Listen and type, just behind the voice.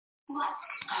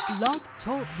Blog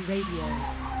Talk Radio.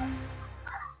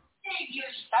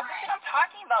 That's the shit I'm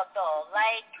talking about, though.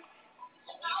 Like,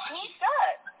 you sneaked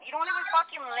up. You don't even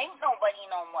fucking link nobody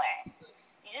no more.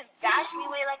 You just dash me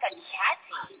away like a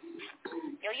catty.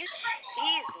 Yo, you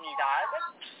tease me, dog.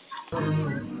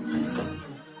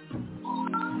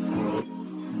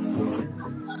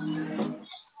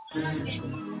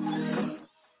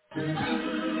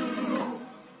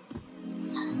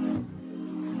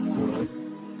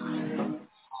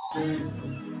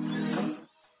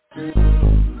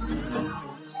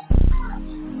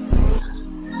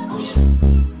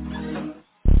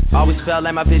 Always felt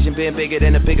like my vision been bigger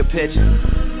than the bigger picture.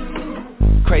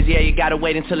 Crazy how you gotta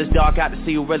wait until it's dark out to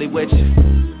see who really with you.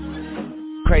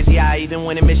 Crazy how even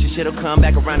when it miss you, shit'll come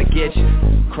back around to get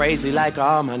you. Crazy like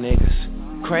all my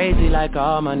niggas. Crazy like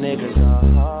all my niggas.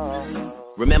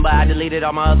 Remember I deleted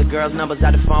all my other girls' numbers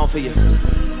out the phone for you.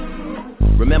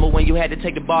 Remember when you had to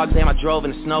take the bar exam I drove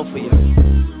in the snow for you.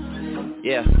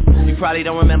 Yeah, you probably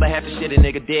don't remember half the shit a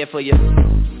nigga did for you.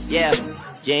 Yeah,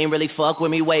 you ain't really fuck with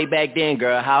me way back then,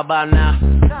 girl, how about now?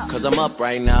 Cause I'm up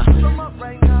right now,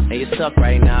 and you suck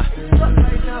right now.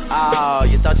 Oh,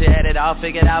 you thought you had it all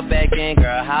figured out back then,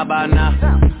 girl, how about now?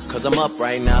 Cause I'm up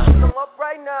right now,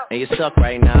 and you suck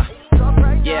right now.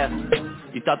 Yeah,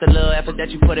 you thought the little effort that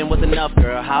you put in was enough,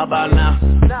 girl, how about now?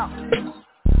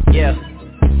 Yeah,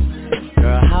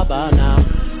 girl, how about now?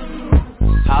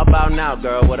 How about now,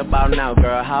 girl, what about now,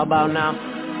 girl, how about now?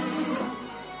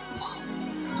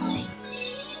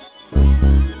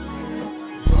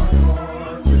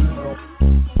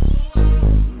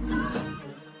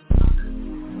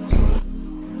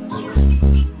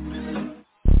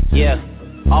 Yeah,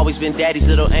 always been daddy's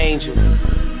little angel.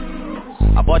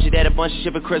 I bought your dad a bunch of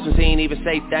shit for Christmas, he ain't even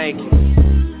say thank you.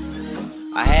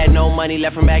 I had no money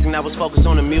left from acting, I was focused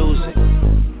on the music.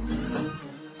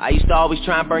 I used to always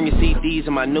try and burn your CDs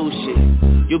and my new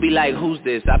shit. You be like, who's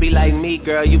this? I be like, me,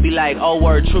 girl. You be like, oh,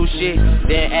 word, true shit.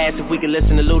 Then ask if we could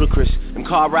listen to Ludacris. Them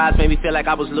car rides made me feel like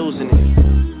I was losing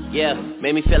it. Yeah,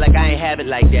 made me feel like I ain't have it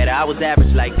like that. I was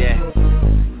average like that.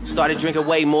 Started drinking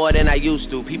way more than I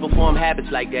used to. People form habits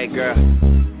like that, girl.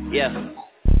 Yeah.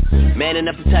 Man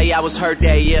enough to tell you I was hurt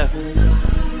that year.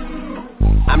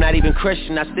 I'm not even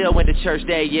Christian, I still went to church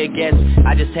that year. Guess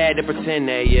I just had to pretend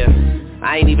that year.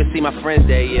 I ain't even see my friends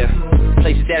that year.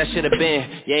 Places that I should've been.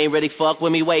 You ain't really fuck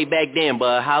with me way back then,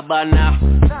 but how about now?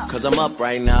 Cause I'm up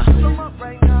right now,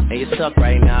 and you suck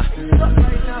right now.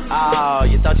 Oh,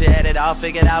 you thought you had it all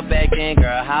figured out back then,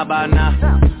 girl, how about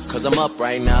now? Cause I'm up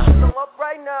right now,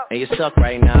 and you suck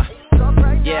right now.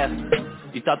 Yeah,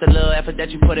 you thought the little effort that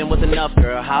you put in was enough,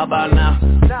 girl, how about now?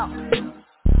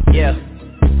 Yeah,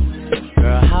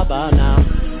 girl, how about now?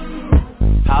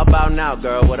 How about now,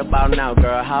 girl, what about now,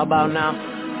 girl, how about now?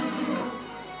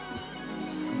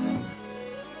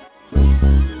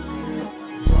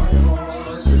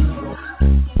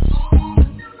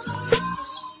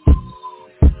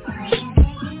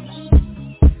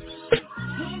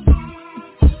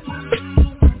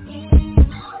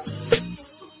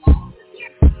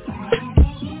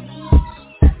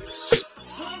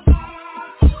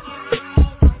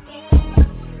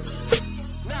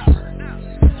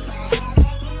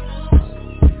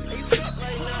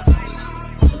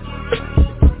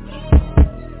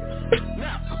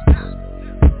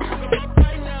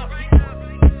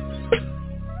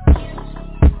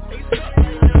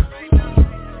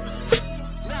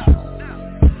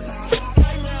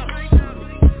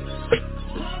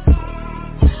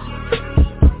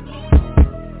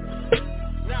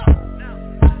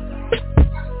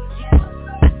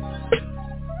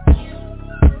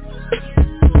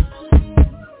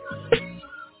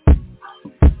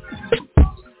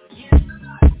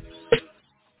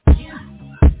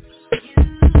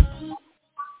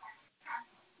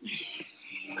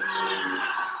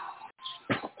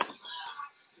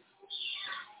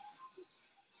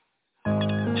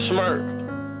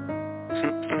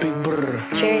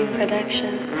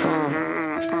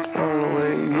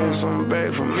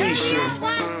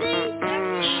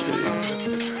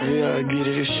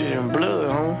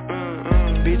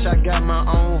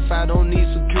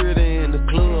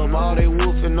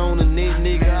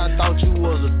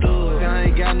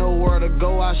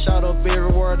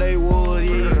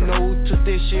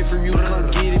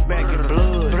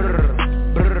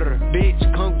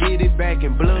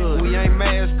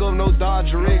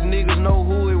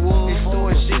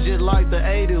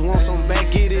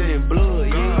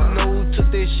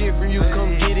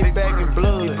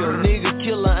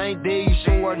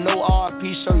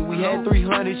 We had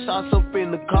 300 shots up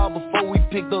in the car before we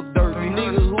picked up dirt. You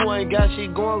niggas who ain't got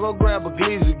shit going, go grab a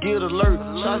glizzy, get alert.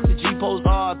 Shots to G-Post,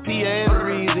 RP, and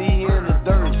Reezy, he in the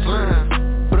dirt.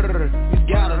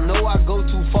 You gotta know I go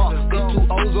too far. These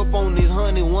 2 O's up on this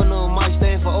honey, one of them might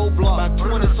stand for O-Block. About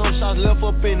 20 some shots left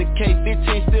up in the K,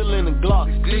 15 still in the Glock.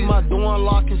 See my door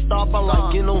unlock and stop, I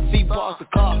like getting on feet past the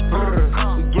cop.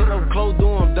 We get up close,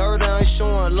 doing dirty, I ain't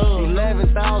showing love.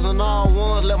 11,000 all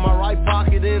ones, left my right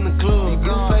pocket in the club. These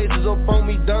blue faces up on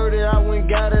me dirty, I went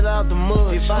got it out the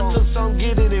mud. If I took some,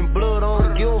 get it in blood, I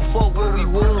don't give a fuck where we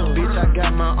was. Bitch, I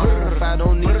got my own, if I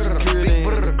don't need security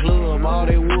in the club. All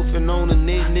they wolfing on the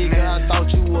net, nigga, I thought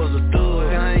you was a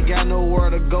thug. I ain't got nowhere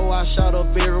to go, I shot up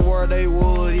everywhere they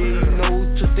was. Yeah, you know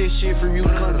who took this shit from you,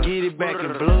 come get it back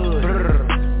in blood.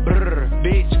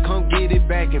 Bitch, come get it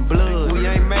back in blood. We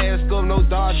ain't mask up, no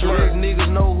Dodge legs,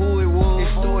 niggas know who it was.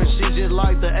 It's doing shit just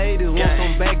like the 80s, want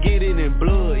some back, get it in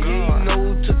blood. Yeah, you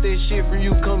know who took that shit from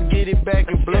you, come get it back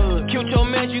in blood. Killed your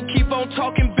man, you keep on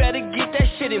talking, better get that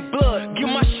shit in blood. Give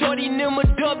my shorty them a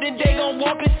dub, then they gon'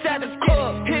 walk inside the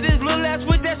club. Hit his little ass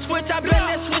with that switch, I bet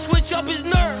that switch up his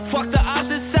nerve. Fuck the odds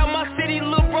inside my city,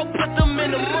 lil' bro, put them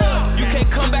in the mud. You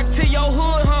can't come back to your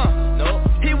hood, huh? No.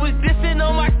 He was dissing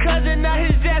on my cousin, now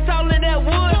his ass all in that wood,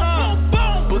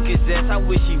 huh? Book his ass, I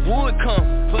wish he would come.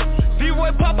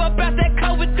 V-Roy pop up out that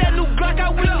car with that new Glock, I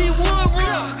wish he would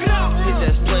run. Hit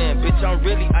that playing, bitch, I'm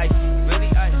really icy.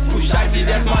 Who shicey,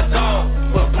 that's my dog.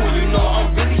 But Pooh, you know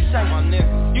I'm really shy, my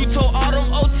nigga. You told all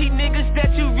them OT niggas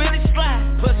that you really slide.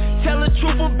 Tell the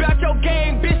truth about your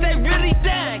game, bitch, they really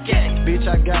dying. Bitch,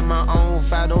 I got my own,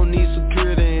 if I don't need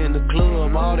security in the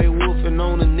club. All they wolfing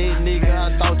on the net, nigga,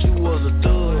 I thought you was a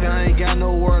thug. I ain't got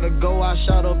nowhere to go, I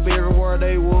shot up everywhere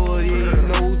they was. Yeah, you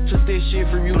know who took this shit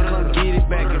from you, come get it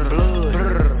back in blood.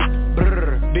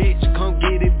 Bitch, come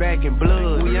get it back in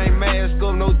blood. We ain't mask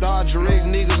up, no Dodge Rex,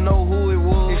 niggas know who it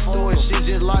was. It's doing shit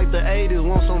just like the 80s,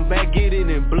 want some back, get it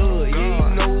in blood. Yeah,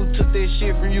 you know who took that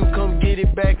shit from you, come get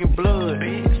it back in blood.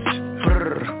 Bitch,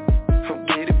 come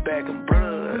get it back in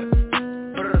blood.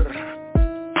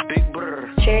 Big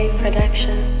brr. Jerry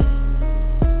Production.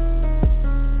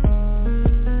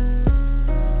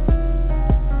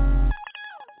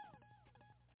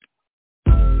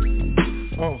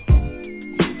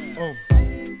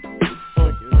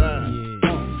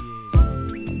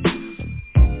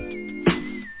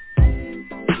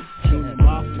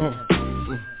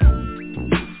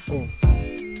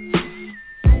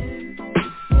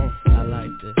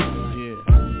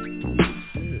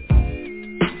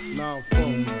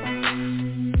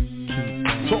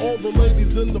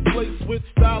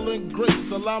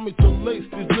 Allow me to lace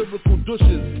these lyrical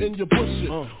douches in your bushes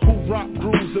who rock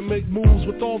grooves and make moves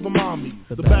with all the mommies.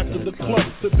 The back of the club,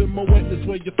 sipping Moet is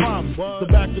where you find me. The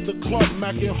back of the club,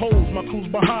 macking holes, my crew's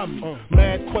behind me.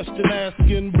 Mad question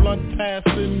asking, blunt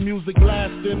passing, music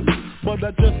lasting. But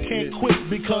I just can't quit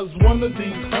because one of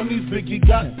these homies Biggie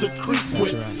got to creep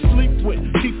with, sleep with,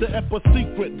 keep the ep a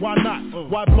secret. Why not?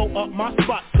 Why blow up my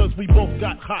spot? Cause we both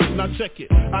got hot. Now check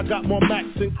it. I got more Max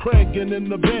and Craig in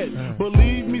the bed.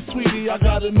 Believe me, sweetie, I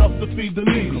got enough to feed the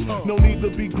needy. No need to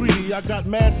be greedy. I got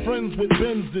mad friends with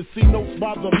Benzes, see notes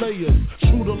by the layers,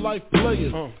 true to life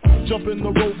players. Jump in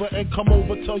the Rover and come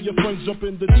over. Tell your friends jump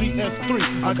in the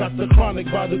GS3. I got the chronic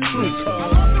by the tree. I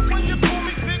love it when you call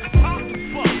me Big Papa.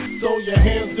 Throw your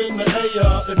hands in the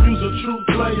air if you's a true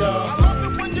player. I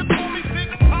love it when you call me Big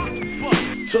Papa.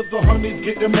 To the honeys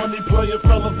getting money, playing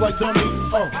fellas like dummies.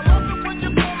 I love it when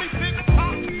you call me Big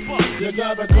Papa. You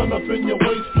got a gun up in your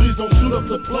waist, please don't shoot up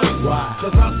the place. Why?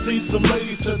 Cause I see some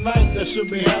ladies tonight that should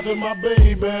be having my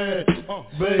baby.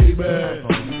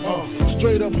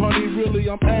 Straight up, honey, really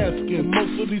I'm asking.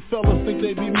 Most of these fellas think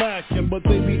they be macking, but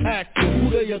they be acting. Who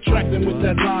they attracting with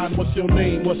that line? What's your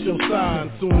name? What's your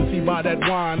sign? Soon as he buy that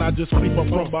wine, I just creep up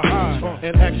from behind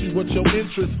and ask you what your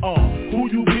interests are. Who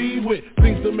you be with?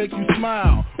 Things to make you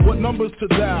smile. What numbers to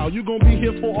dial? You gon' be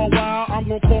here for a while. I'm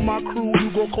gon' call my crew.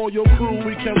 You gon' call your crew.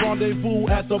 We can rendezvous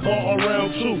at the bar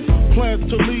around 2. Plans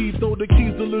to leave, throw the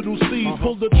keys to little Steve.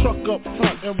 Pull the truck up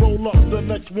front and roll up the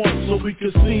next one so we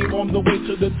can see him on the way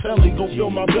to the telly. Go fill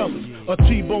my belly. A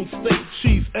T-bone steak,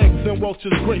 cheese, eggs, and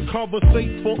Welch's grape.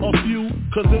 Conversate for a few,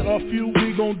 cause in a few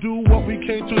we gon' do what we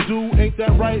came to do. Ain't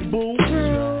that right, boo?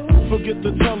 Forget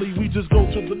the telly, we just go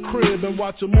to the crib and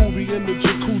watch a movie in the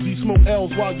jacuzzi. Smoke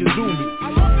L's while you do me. I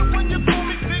love it when you call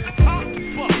me Big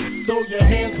Papa. Throw your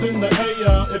hands in the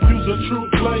air if you's a true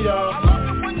player. I love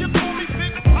it when you call me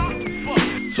Big Papa.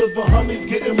 To the honeys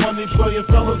getting money, playing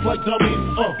fellas like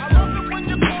dummies. I love it when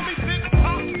you call me Big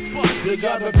Papa. You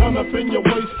got a gun up in your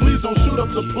waist, please don't shoot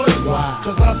up the place. Wow.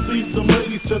 Cause I see some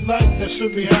ladies tonight that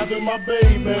should be having my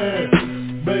baby.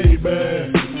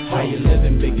 How you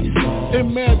living, Biggie Smalls?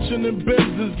 Imagining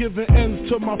Benzes, giving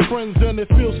ends to my friends, and it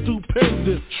feels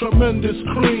stupendous. Tremendous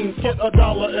cream, get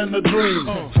 $1 and a dream.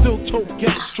 Still tote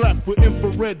gas strapped with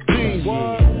infrared beams.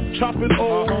 Chopping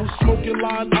O's, smoking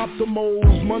line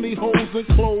optimals, money holes and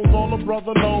clothes, all a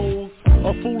brother knows.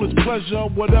 A foolish pleasure,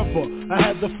 whatever. I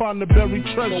had to find the buried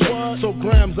treasure. So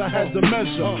grams I had to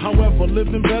measure. However,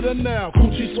 living better now,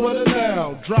 Gucci sweater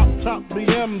now. Drop top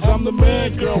BMs, I'm the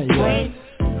man, girlfriend.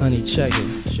 Honey, check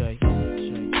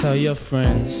it. Tell your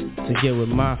friends to get with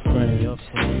my friends.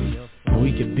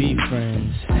 We could be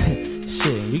friends.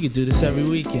 Shit, we could do this every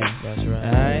weekend. That's right.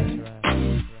 Alright?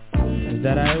 Is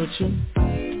that alright with you?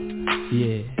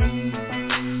 Yeah.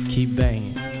 Keep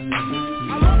banging. I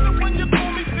love it when you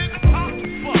call me Big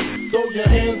Papa. Throw your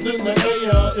hands in the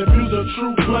air if you's a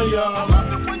true player. I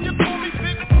love it when you call me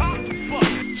Big Papa.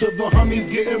 To the honeys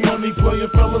getting money, playing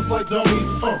fellas like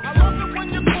dummies. I love it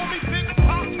when you call me Big Papa.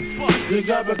 You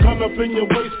gotta come up in your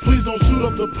waist, please don't shoot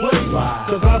up the place.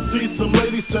 Cause I see some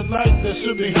ladies tonight that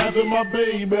should be having my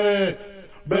baby.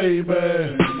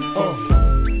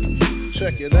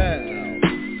 Check it out.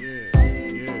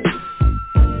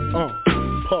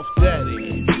 Puff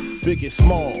Daddy, Biggie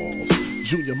Smalls,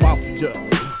 Junior Mafia,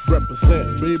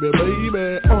 represent, baby.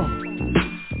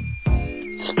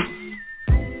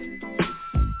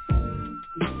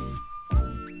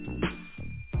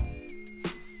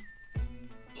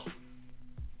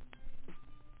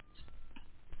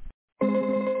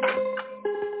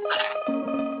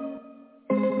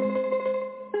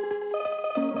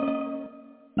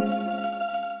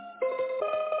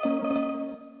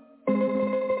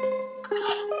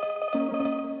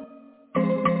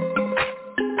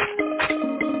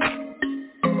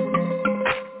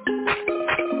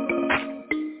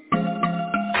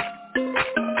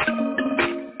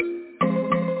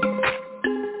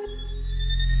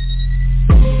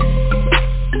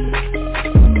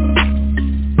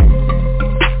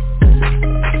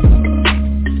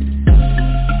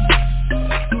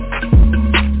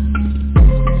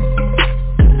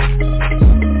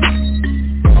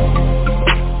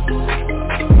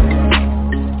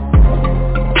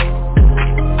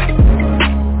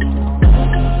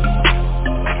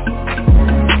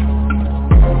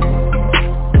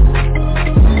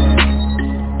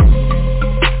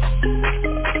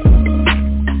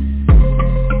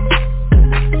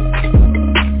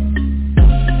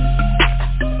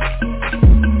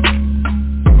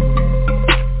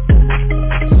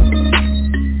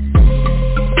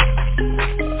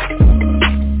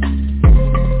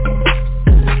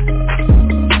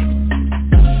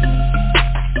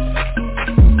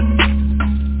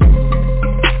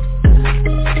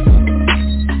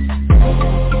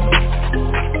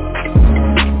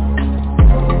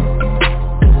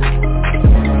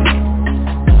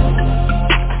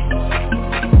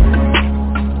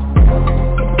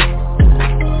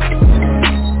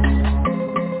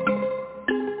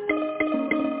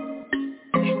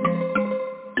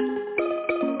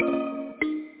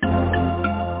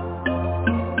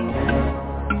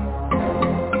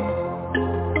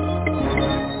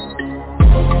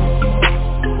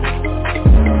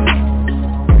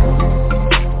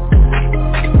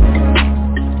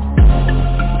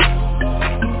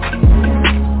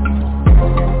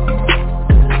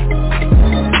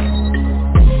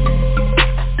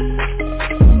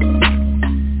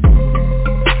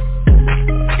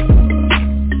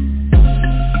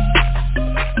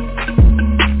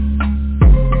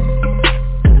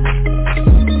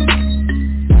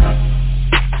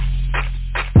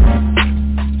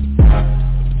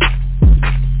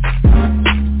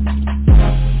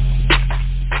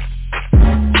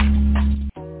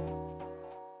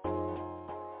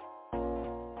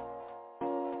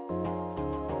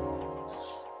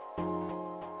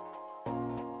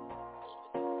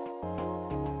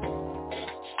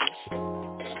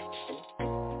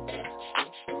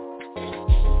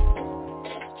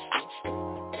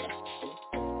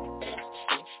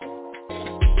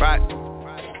 Right,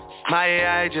 my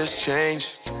AI just changed.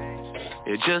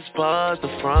 It just buzzed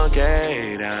the front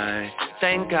gate. I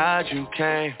thank God you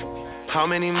came. How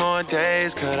many more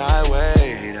days could I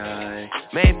wait? I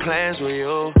made plans with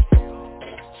you,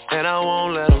 and I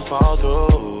won't let them fall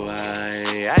through.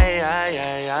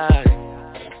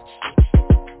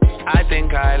 I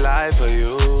think I lie for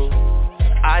you.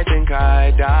 I think I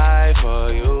die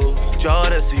for you.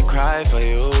 Jodeci cry for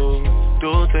you.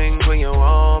 Do things when you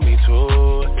want me to.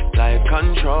 Like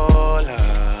controller.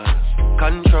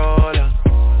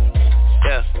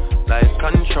 Yeah, like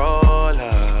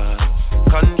controller.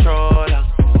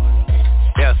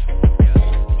 Yeah.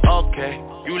 Okay,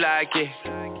 you like it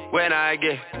when I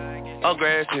get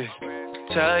aggressive.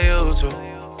 tell you to.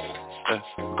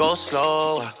 Go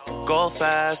slower, go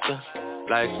faster,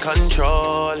 like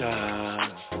controller,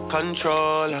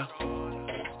 controller.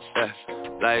 Yeah,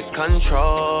 like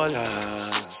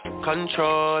controller,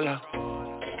 controller.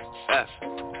 Yeah.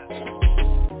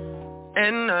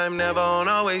 And I'm never on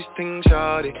a wasting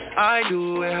shawty. I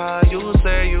do it how you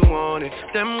say you want it.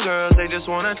 Them girls, they just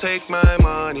wanna take my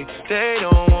money. They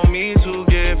don't want me to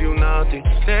give you nothing.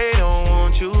 They don't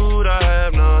want you to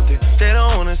have nothing. They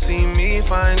don't wanna see me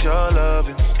find your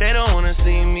loving. They don't wanna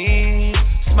see me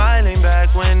smiling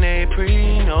back when they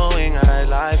knowing I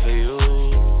lie for you,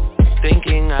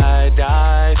 thinking I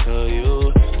die for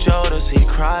you. Jodeci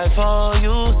cry for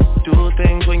you. Do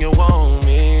things when you want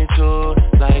me to,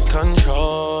 like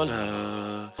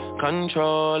controller,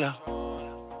 controller.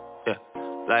 Yeah,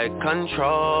 like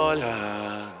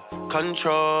controller,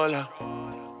 controller.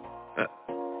 Yeah.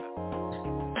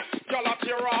 Y'all up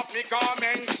tear off me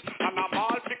garments, and I'm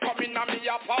all be coming to me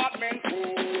apartment.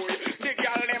 Boy, the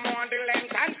girl them on the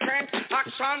length and strength.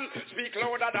 Action speak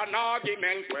louder than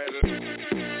argument. Well,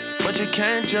 but you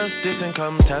can't just diss and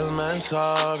come tell man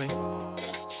sorry.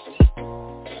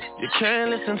 You can't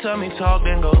listen to me talk,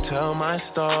 then go tell my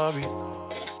story.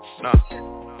 Nah,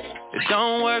 it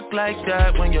don't work like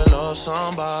that when you love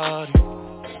somebody.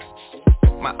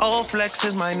 My old flex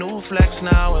is my new flex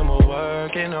now, and we're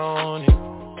working on it.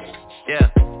 Yeah,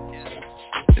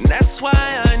 and that's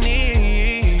why I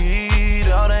need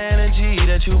all the energy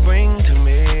that you bring to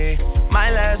me.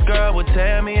 My last girl would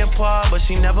tear me apart, but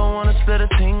she never wanna split a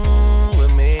thing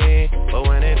with me. But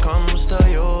when it comes to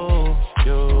you,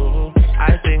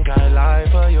 I think I lie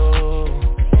for you.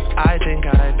 I think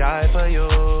I die for you.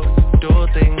 Do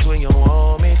things when you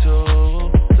want me to,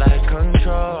 like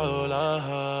controller,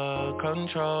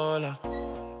 controller.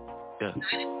 Yeah,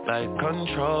 like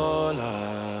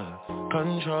controller,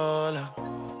 controller.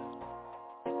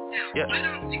 Yeah.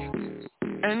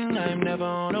 And I'm never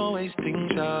on a wasting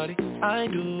shawty. I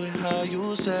do it how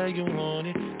you say you want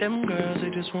it. Them girls,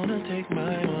 they just wanna take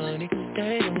my money.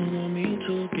 They don't want me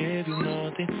to give you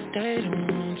nothing. They don't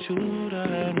want you to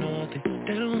have nothing.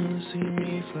 They don't wanna see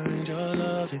me find your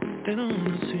loving. They don't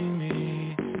wanna see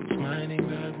me smiling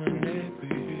back when they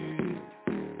breathe.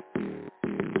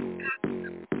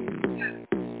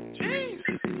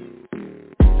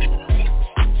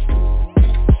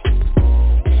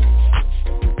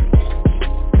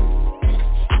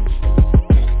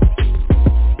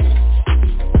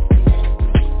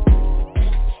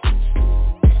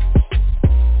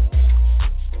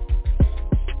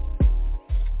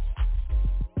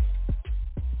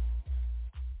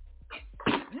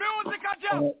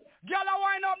 Girl, I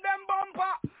wind up them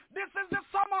bumper. This is the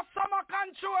summer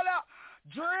controller.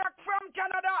 Drake from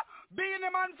Canada,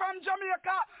 Beanie Man from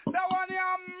Jamaica. That one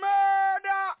here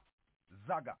murder.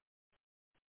 Zaga.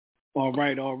 All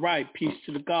right. Peace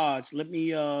to the gods. Let me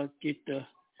get the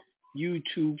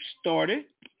YouTube started.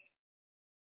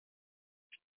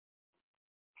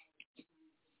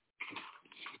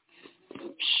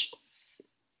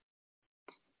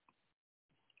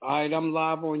 All right, I'm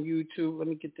live on YouTube. Let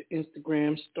me get the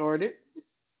Instagram started.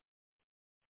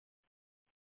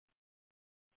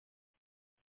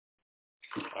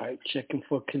 All right, checking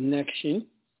for connection.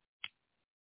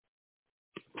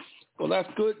 Well, that's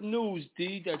good news,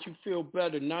 D, that you feel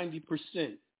better,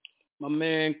 90%. My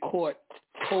man caught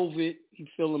COVID. He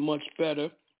feeling much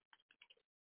better.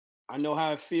 I know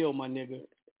how I feel, my nigga.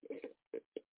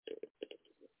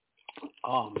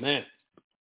 Oh, man.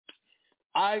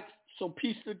 So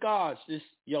peace to gods.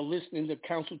 You're listening to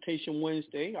Consultation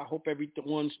Wednesday. I hope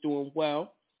everyone's doing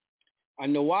well. I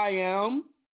know I am.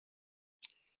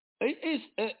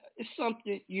 It's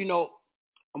something,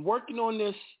 I'm working on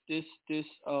this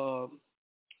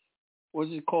what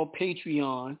is it called,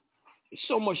 Patreon. There's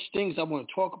so much things I want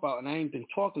to talk about and I ain't been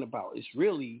talking about. It's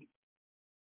really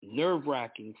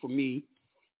nerve-wracking for me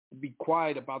to be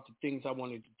quiet about the things I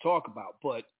wanted to talk about.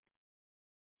 But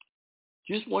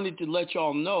just wanted to let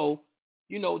y'all know,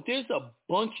 there's a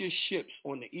bunch of ships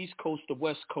on the East Coast, the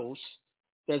West Coast,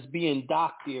 that's being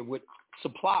docked there with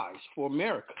supplies for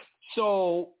America.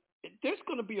 So there's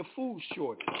going to be a food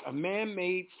shortage, a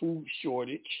man-made food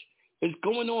shortage. It's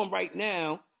going on right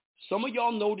now. Some of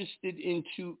y'all noticed it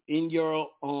in your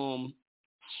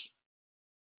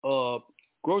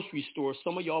grocery store.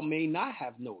 Some of y'all may not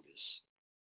have noticed.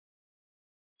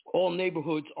 All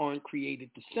neighborhoods aren't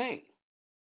created the same.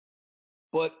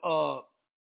 But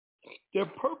they're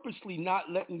purposely not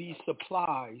letting these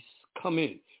supplies come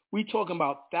in. We talking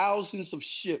about thousands of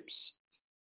ships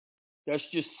that's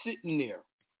just sitting there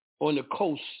on the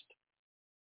coast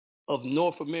of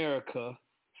North America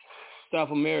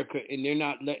South America, and they're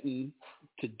not letting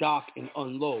to dock and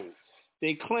unload.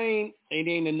 They claim it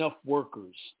ain't enough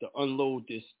workers to unload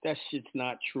this. That shit's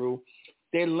not true.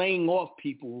 They're laying off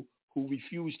people who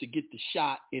refuse to get the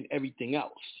shot and everything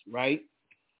else, right?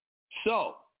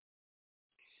 So,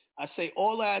 I say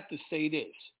all that to say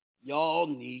this. Y'all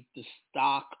need to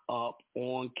stock up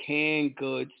on canned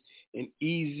goods and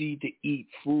easy-to-eat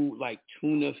food like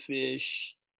tuna fish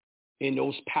in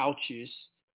those pouches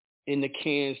in the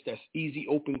cans. That's easy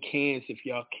open cans if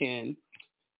y'all can.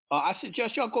 I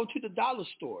suggest y'all go to the dollar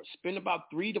store. Spend about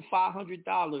 $300 to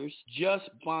 $500 just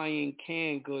buying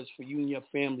canned goods for you and your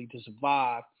family to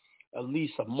survive at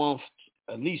least a month,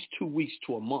 at least 2 weeks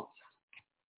to a month.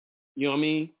 You know what I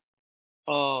mean?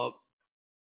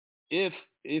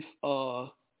 If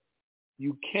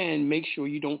you can, make sure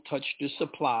you don't touch the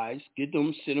supplies. Get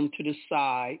them, sit them to the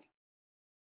side.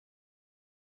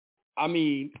 I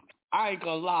mean, I ain't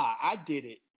gonna lie, I did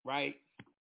it, right?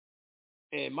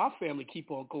 And my family keep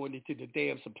on going into the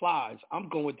damn supplies. I'm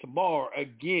going tomorrow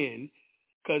again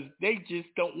because they just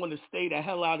don't want to stay the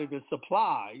hell out of the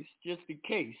supplies just in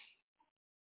case.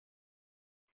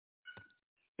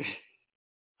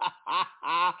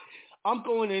 I'm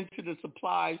going into the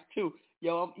supplies too.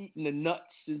 Yo, I'm eating the nuts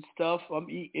and stuff. I'm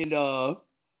eating, all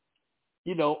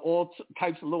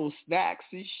types of little snacks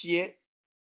and shit.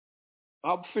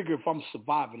 I'll figure if I'm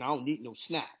surviving, I don't need no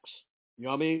snacks. You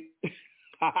know what I mean?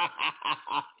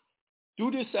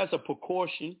 Do this as a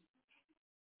precaution.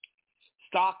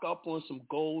 Stock up on some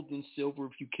gold and silver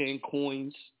if you can,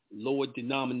 coins, lower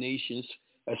denominations,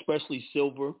 especially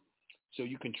silver, so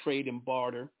you can trade and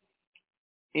barter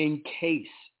in case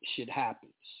shit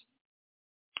happens.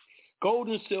 Gold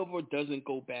and silver doesn't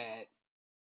go bad.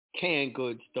 Canned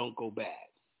goods don't go bad.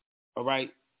 All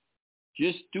right?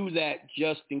 Just do that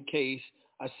just in case.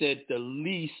 I said the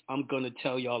least I'm going to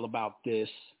tell y'all about this.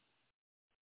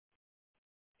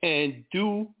 And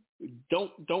don't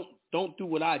do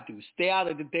what I do. Stay out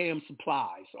of the damn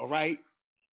supplies, all right?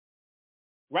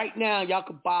 Right now, y'all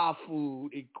can buy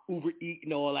food and Uber Eat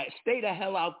and all that. Stay the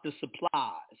hell out the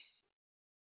supplies.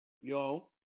 You know?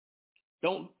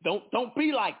 Don't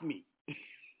be like me.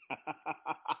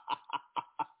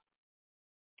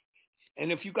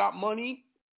 And if you got money,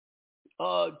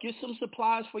 get some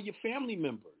supplies for your family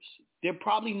members. They're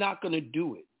probably not going to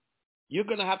do it. You're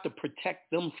going to have to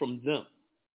protect them from them.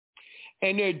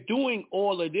 And they're doing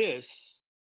all of this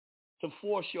to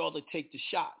force y'all to take the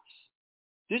shots.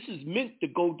 This is meant to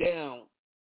go down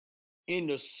in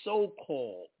the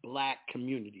so-called black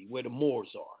community where the Moors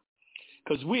are.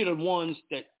 Because we're the ones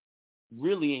that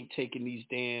really ain't taking these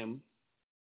damn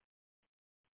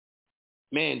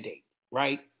mandate,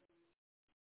 right?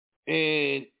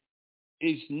 And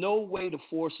there's no way to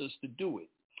force us to do it.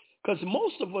 Because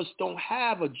most of us don't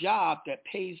have a job that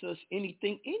pays us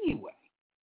anything anyway.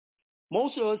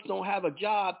 Most of us don't have a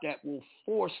job that will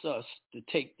force us to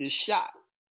take this shot.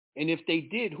 And if they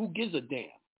did, who gives a damn?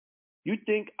 You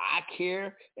think I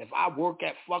care if I work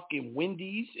at fucking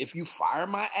Wendy's? If you fire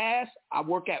my ass, I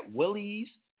work at Willie's.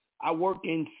 I work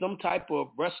in some type of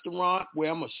restaurant where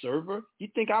I'm a server. You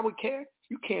think I would care?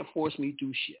 You can't force me to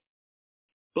do shit.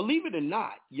 Believe it or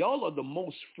not, y'all are the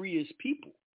most freest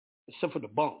people, except for the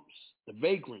bums, the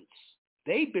vagrants.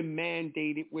 They've been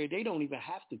mandated where they don't even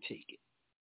have to take it.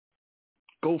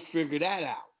 Go figure that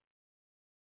out.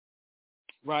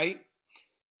 Right?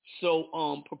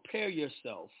 So prepare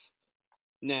yourself.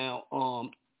 Now,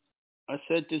 I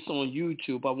said this on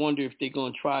YouTube. I wonder if they're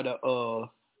going to try to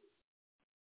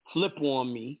flip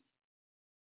on me.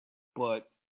 But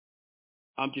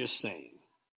I'm just saying,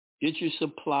 get your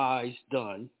supplies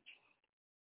done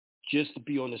just to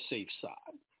be on the safe side.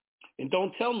 And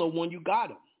don't tell no one you got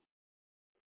them.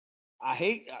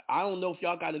 I don't know if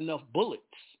y'all got enough bullets.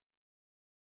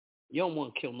 You don't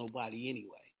want to kill nobody anyway.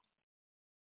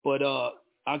 But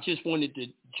I just wanted to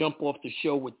jump off the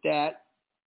show with that.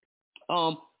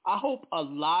 I hope a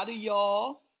lot of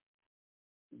y'all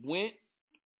went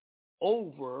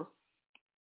over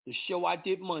the show I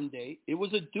did Monday. It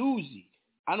was a doozy.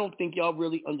 I don't think y'all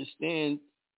really understand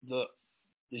the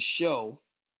show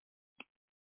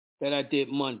that I did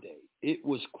Monday. It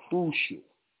was crucial.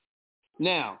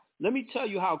 Now, let me tell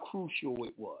you how crucial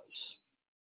it was.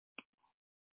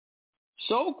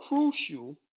 So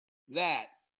crucial that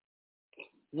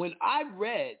when I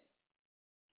read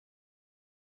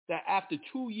that after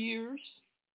 2 years,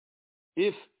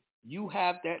 if you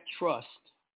have that trust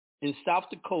in South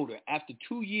Dakota, after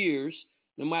 2 years,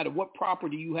 no matter what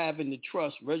property you have in the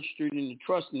trust, registered in the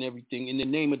trust and everything, in the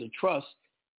name of the trust,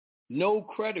 no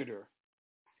creditor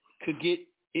could get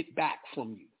it back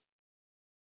from you.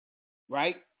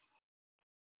 Right?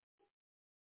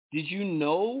 Did you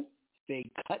know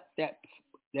they cut that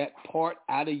part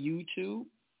out of YouTube?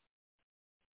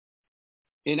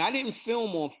 And I didn't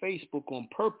film on Facebook on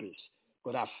purpose,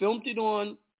 but I filmed it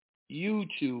on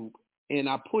YouTube and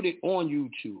I put it on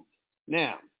YouTube.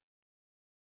 Now,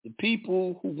 the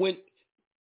people who went,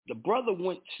 the brother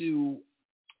went to,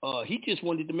 he just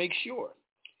wanted to make sure.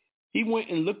 He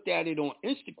went and looked at it on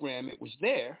Instagram. It was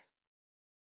there.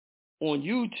 On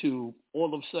YouTube,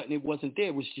 all of a sudden it wasn't there.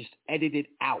 It was just edited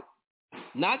out.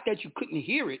 Not that you couldn't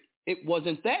hear it. It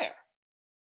wasn't there.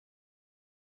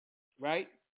 Right?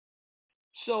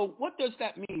 So what does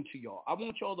that mean to y'all? I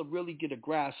want y'all to really get a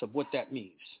grasp of what that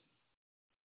means.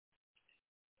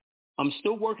 I'm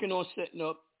still working on setting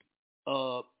up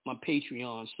my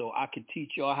Patreon so I can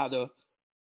teach y'all how to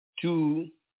do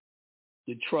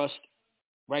the trust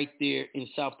right there in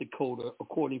South Dakota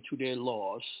according to their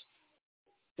laws.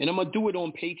 And I'm going to do it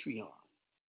on Patreon.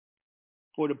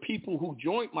 For the people who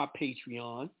joined my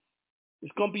Patreon,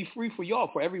 it's going to be free for y'all.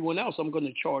 For everyone else, I'm going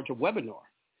to charge a webinar.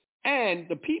 And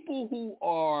the people who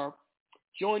are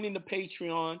joining the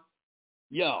Patreon,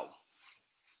 yo,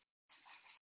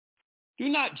 do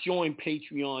not join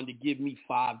Patreon to give me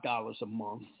 $5 a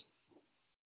month.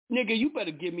 Nigga, you better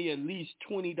give me at least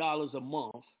 $20 a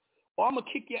month, or I'm going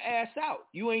to kick your ass out.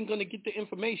 You ain't going to get the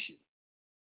information.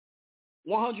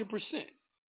 100%.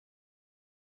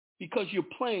 Because you're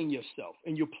playing yourself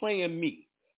and you're playing me.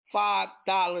 $5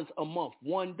 a month,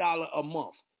 $1 a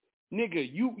month. Nigga,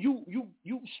 you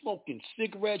smoking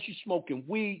cigarettes, you smoking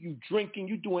weed, you drinking,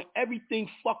 you doing everything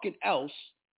fucking else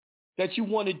that you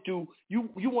want to do. You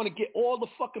want to get all the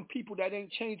fucking people that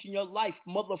ain't changing your life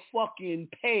motherfucking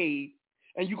paid,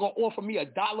 and you going to offer me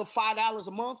 $1, $5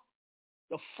 a month?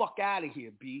 The fuck out of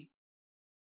here, B.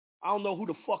 I don't know who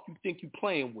the fuck you think you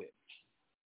playing with.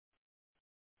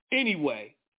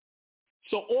 Anyway,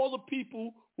 so all the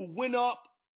people who went up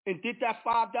and did that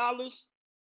 $5,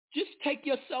 just take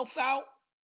yourself out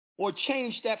or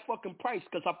change that fucking price,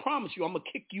 because I promise you I'm going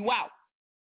to kick you out.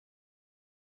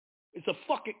 It's a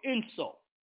fucking insult.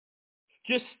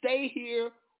 Just stay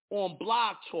here on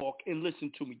Blog Talk and listen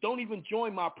to me. Don't even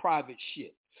join my private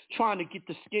shit, trying to get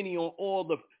the skinny on all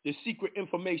the secret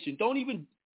information. Don't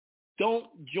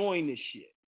join this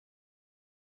shit.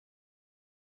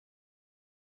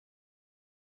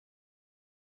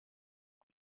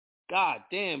 God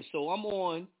damn. So I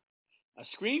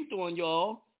screamed on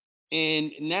y'all,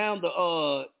 and now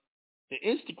the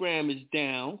Instagram is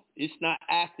down. It's not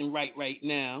acting right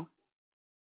now.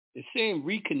 It's saying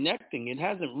reconnecting. It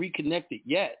hasn't reconnected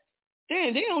yet.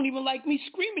 Damn, they don't even like me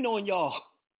screaming on y'all.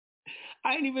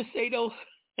 I ain't even say no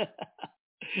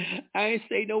I ain't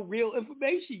say no real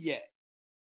information yet.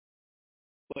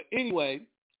 But anyway,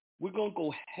 we're going to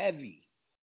go heavy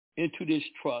into this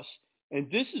trust.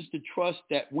 And this is the trust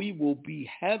that we will be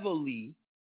heavily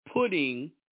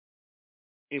putting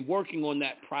and working on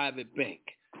that private bank.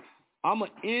 I'm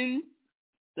going to end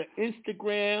the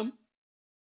Instagram,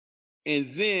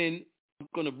 and then I'm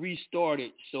going to restart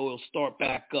it so it'll start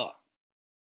back up.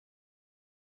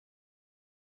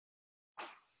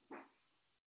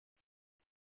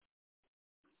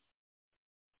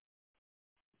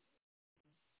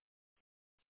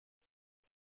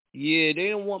 Yeah, they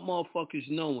don't want motherfuckers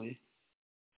knowing.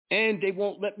 And they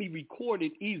won't let me record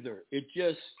it either. It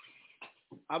just,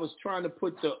 I was trying to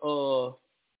put the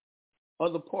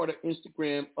other part of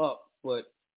Instagram up,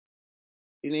 but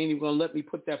it ain't even going to let me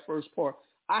put that first part.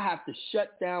 I have to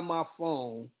shut down my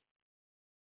phone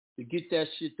to get that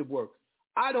shit to work.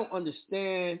 I don't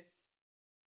understand.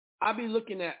 I be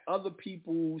looking at other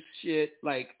people's shit.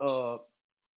 Like, I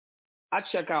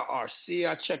check out RC.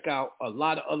 I check out a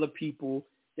lot of other people.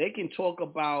 They can talk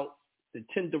about the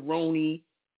tenderoni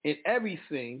and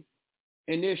everything,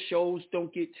 and their shows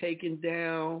don't get taken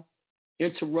down,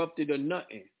 interrupted, or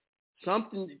nothing.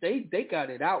 Something, they got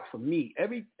it out for me.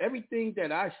 Everything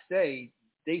that I say,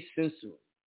 they censor it.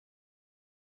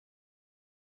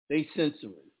 They censor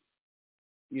it.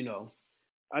 You know,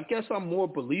 I guess I'm more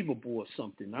believable or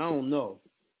something. I don't know.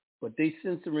 But they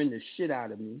censoring the shit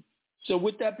out of me. So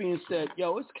with that being said,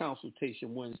 yo, it's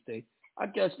Consultation Wednesday. I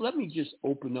guess let me just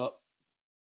open up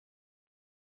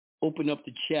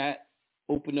the chat,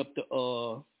 open up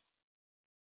the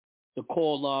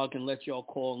call log, and let y'all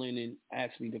call in and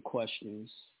ask me the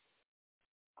questions.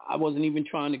 I wasn't even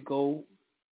trying to go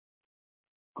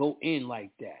in like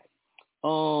that.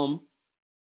 254-338.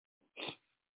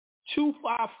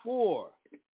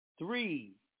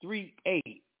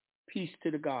 Peace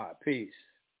to the God. Peace.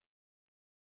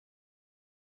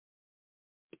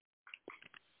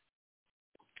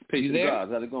 Peace to the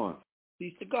God. How's it going?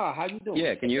 Peace to God. How you doing?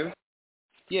 Yeah, can you hear me?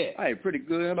 Yeah. All right, pretty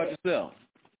good. How about yourself?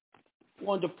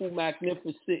 wonderful,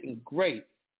 magnificent, and great.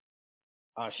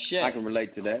 Ashe. I can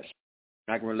relate to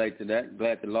that.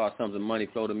 Glad the large sums of money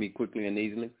flow to me quickly and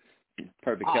easily.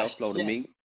 Perfect health flow to me,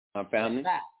 my family,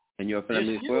 and your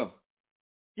family as well.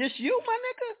 Just you, my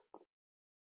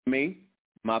nigga? Me,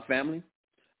 my family,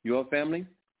 your family,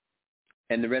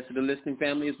 and the rest of the listening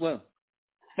family as well.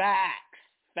 Facts.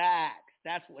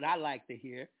 That's what I like to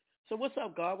hear. So what's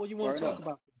up, God? What do you want to talk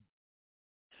about?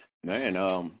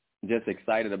 Man, just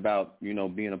excited about,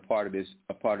 being a part of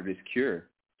this cure,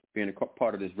 being a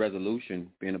part of this resolution,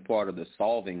 being a part of the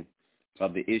solving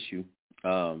of the issue,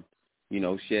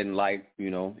 shedding light,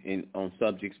 on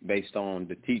subjects based on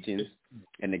the teachings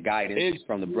and the guidance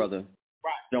from the brother,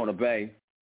 Jonah Bay.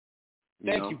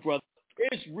 Thank you, brother.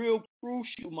 It's real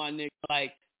crucial, my nigga.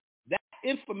 Like, that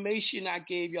information I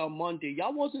gave y'all Monday,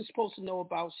 y'all wasn't supposed to know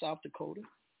about South Dakota.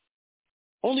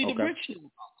 Only the rich knew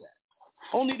about that.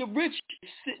 Only the rich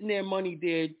sitting their money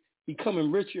there,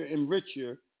 becoming richer and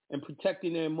richer and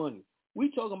protecting their money.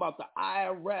 We talking about the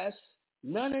IRS.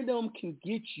 None of them can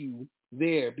get you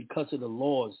there because of the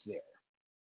laws there.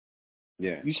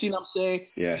 Yeah. You see what I'm saying?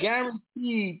 Yeah.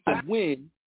 Guaranteed to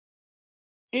win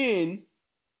in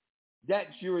that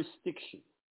jurisdiction.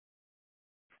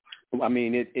 I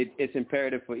mean, it's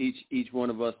imperative for each one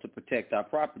of us to protect our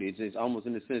property. It's almost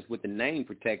in a sense with the name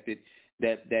protected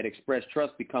that express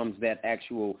trust becomes that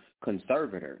actual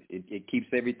conservator. It keeps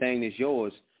everything that's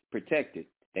yours protected.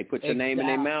 They put your name in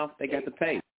their mouth, they got to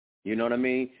pay. You know what I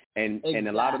mean? And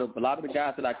a lot of the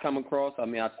guys that I come across, I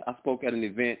mean, I spoke at an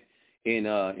event in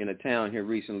a town here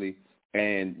recently,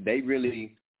 and they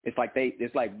really it's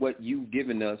like what you've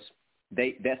given us.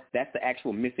 That's the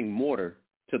actual missing mortar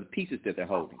to the pieces that they're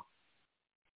holding.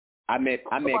 I met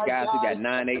guys who got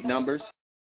 9-8 numbers.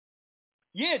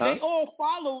 Yeah, they all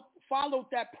followed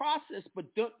that process, but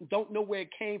don't know where it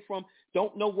came from.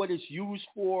 Don't know what it's used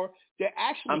for. They're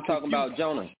actually. I'm talking about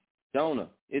Jonah.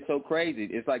 It's so crazy.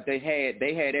 It's like they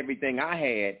had everything I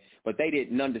had, but they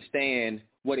didn't understand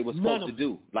what it was supposed to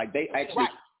do. Like they actually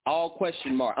all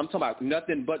question marks. I'm talking about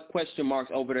nothing but question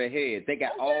marks over their heads. They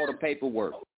got all the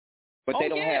paperwork, but they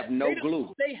don't have no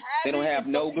glue. They don't have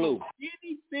no glue.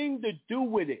 Anything to do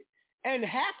with it, and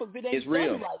half of it ain't it's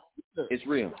real. Right either. It's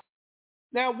real.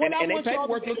 Now, what I want their y'all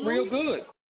paperwork to looks do, real good.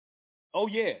 Oh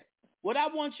yeah. What I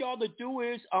want y'all to do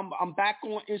is I'm back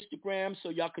on Instagram, so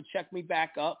y'all can check me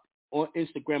back up on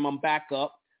Instagram. I'm back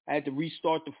up. I had to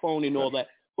restart the phone and all that.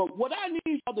 But what I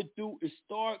need y'all to do is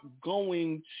start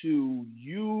going to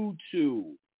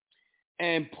YouTube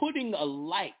and putting the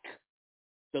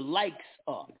likes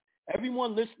up.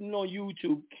 Everyone listening on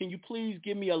YouTube, can you please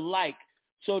give me a like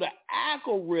so the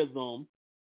algorithm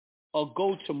will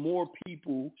go to more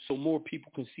people so more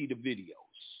people can see the videos.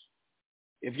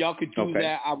 If y'all could do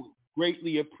that, I would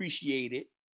greatly appreciate it.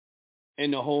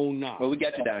 And the whole nine. Well, we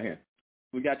got you down here.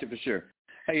 We got you for sure.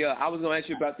 Hey, I was going to ask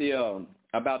you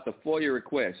about the FOIA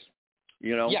request.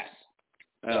 Yes.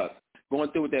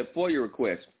 Going through with that FOIA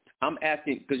request, I'm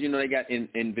asking because they got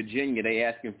in Virginia, they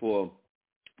asking for.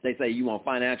 They say you want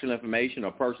financial information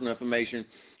or personal information.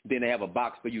 Then they have a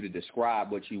box for you to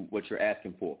describe what you're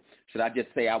asking for. Should I just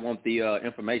say I want the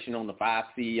information on the 5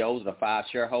 CEOs, the 5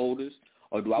 shareholders,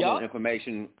 or do I want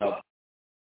information?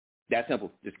 That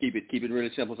simple. Just keep it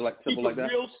really simple. Like that.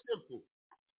 Real simple.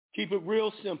 Keep it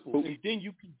real simple, and then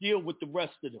you can deal with the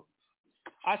rest of them.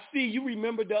 I see you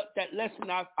remember that lesson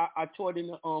I taught in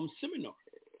the seminar.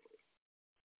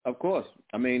 Of course.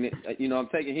 I mean, I'm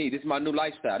taking heed. This is my new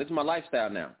lifestyle. This is my lifestyle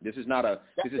now. This is not a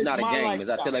game. Lifestyle. As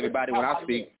I tell everybody when I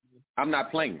speak, I'm not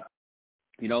playing.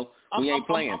 We ain't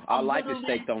playing. Our life is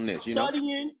staked on this.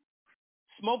 Studying,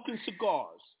 smoking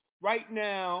cigars. Right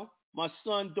now, my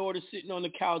son, daughter sitting on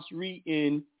the couch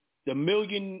reading The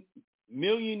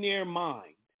Millionaire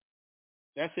Mind.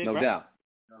 That's it, no right? doubt.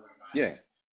 Yeah.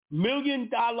 $1 million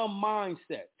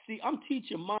mindset. See, I'm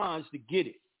teaching minds to get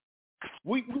it.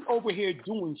 We over here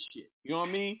doing shit. You know what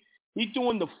I mean? He's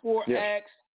doing the 4X. Yeah.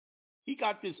 He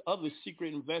got this other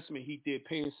secret investment he did,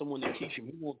 paying someone to teach him.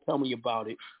 He won't tell me about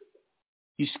it.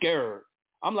 He's scared.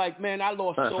 I'm like, man, I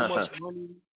lost so much money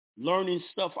learning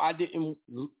stuff I didn't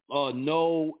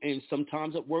know, and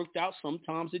sometimes it worked out,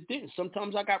 sometimes it didn't.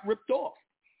 Sometimes I got ripped off.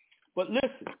 But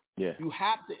listen, you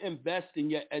have to invest in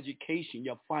your education,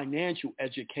 your financial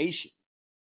education.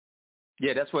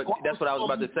 Yeah, that's what I was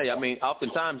about to say. I mean,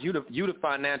 oftentimes you're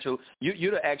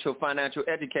the actual financial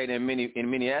educator in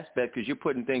many aspects because you're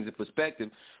putting things in perspective.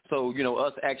 So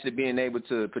us actually being able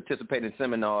to participate in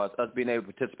seminars, us being able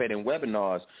to participate in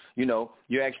webinars,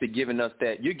 you're actually giving us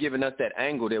that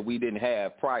angle that we didn't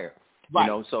have prior. Right.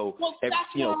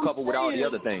 Coupled with all the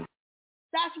other things.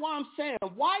 That's why I'm saying,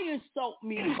 why insult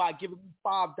me by giving me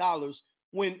 $5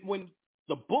 when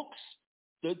the books,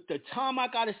 the time I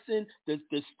gotta send,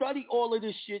 the study all of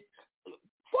this shit.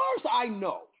 Far as I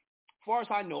know,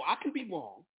 I can be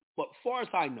wrong, but far as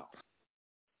I know,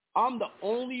 I'm the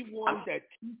only one that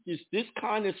teaches this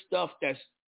kind of stuff that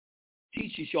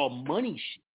teaches y'all money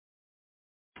shit.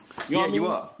 You know what I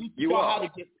mean? You are. How to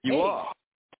get paid. You are.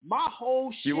 My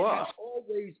whole shit has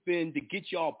always been to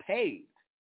get y'all paid.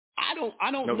 I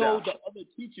don't No know doubt. the other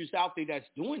teachers out there that's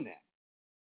doing that.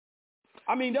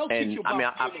 I mean, they'll teach you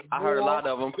about. I heard a lot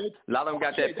of them. A lot of them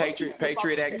got that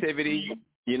patriot activity,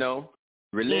 you know,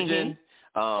 religion.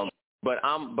 But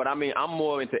I'm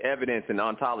more into evidence and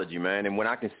ontology, man. And when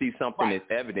I can see something that's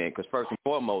evident, because first and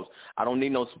foremost, I don't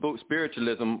need no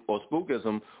spiritualism or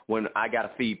spookism when I got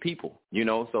to feed people, you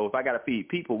know. So if I got to feed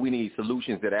people, we need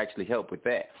solutions that actually help with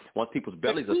that. Once people's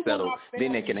bellies are settled,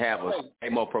 then they can have us.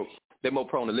 They're more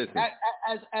prone to listen.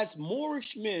 As Moorish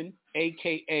men,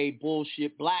 a.k.a.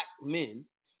 bullshit black men,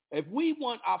 if we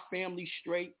want our family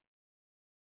straight,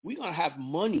 we're going to have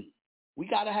money. We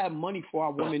got to have money for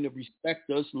our women to respect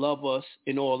us, love us,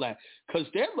 and all that. Because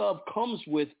their love comes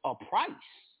with a price.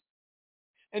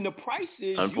 And the price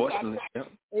is you got to be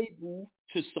able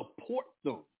to support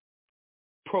them.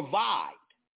 Provide.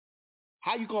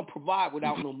 How you going to provide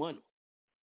without no money?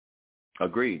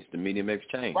 Agreed. The medium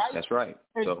exchange. Right? That's right.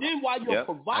 And then while you're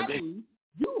providing,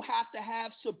 you have to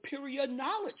have superior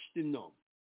knowledge than them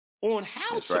on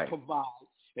how to provide.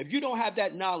 If you don't have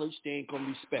that knowledge, they ain't going to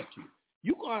respect you.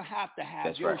 You're going to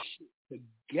have your shit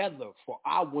together for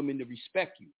our women to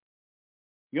respect you.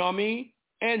 You know what I mean?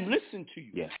 And listen to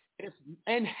you. Yes.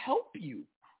 And help you.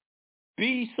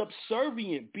 Be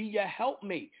subservient. Be your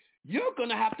helpmate. You're going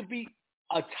to have to be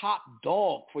a top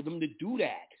dog for them to do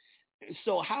that.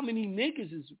 So how many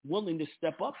niggas is willing to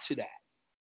step up to that?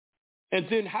 And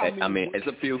then how many it's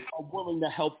a few are willing to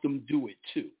help them do it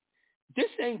too? This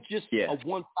ain't just a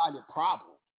one-sided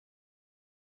problem.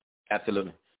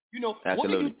 Absolutely. You know, what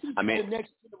do you teach the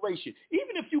next generation?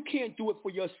 Even if you can't do it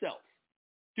for yourself,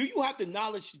 do you have the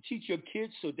knowledge to teach your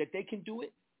kids so that they can do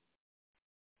it?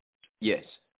 Yes.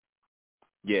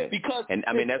 Yeah. Because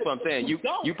that's what I'm saying.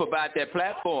 You provide that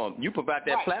platform. You provide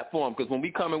that platform because when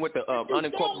we come in with the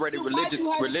unincorporated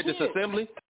religious assembly.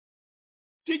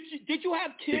 Did you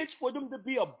have kids for them to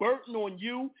be a burden on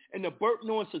you and a burden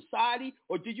on society,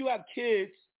 or did you have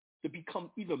kids to become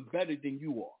even better than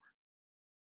you are?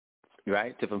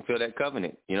 Right, to fulfill that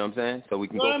covenant. You know what I'm saying? So we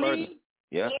can go further.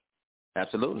 Yeah,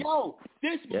 absolutely. Yo,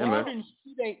 this modern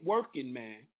shit ain't working,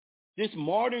 man. This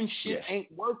modern shit ain't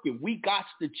working. We got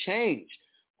to change.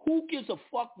 Who gives a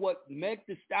fuck what Meg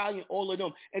Thee Stallion, all of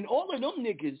them, and all of them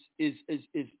niggas is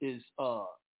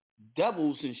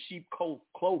devils in sheep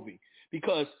clothing.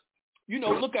 Because, you know,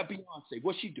 look at Beyonce.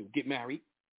 What she do? Get married.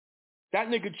 That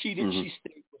nigga cheated. She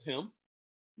stayed with him.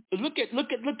 Look at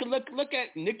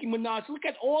Nicki Minaj. Look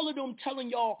at all of them telling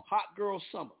y'all hot girl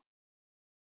summer.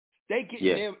 They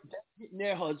getting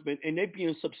their husband and they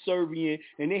being subservient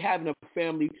and they having a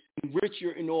family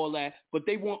richer and all that, but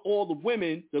they want all the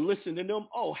women to listen to them.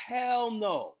 Oh hell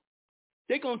no!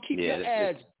 They gonna keep their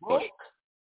ass broke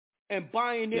and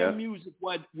buying their music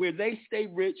where they stay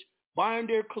rich, buying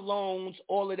their colognes,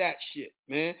 all of that shit,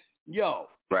 man. Yo.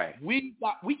 Right. We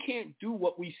can't do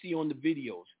what we see on the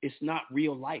videos. It's not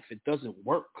real life. It doesn't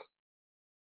work.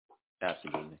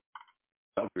 Absolutely.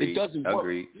 Agreed. It doesn't work.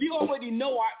 We already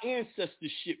know our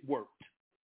ancestors' shit worked.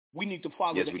 We need to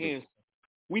follow the ancestors.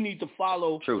 We need to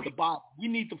follow the Bible. We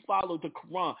need to follow the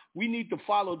Quran. We need to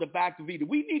follow the Bhagavad Gita.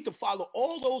 We need to follow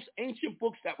all those ancient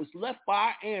books that was left by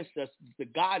our ancestors to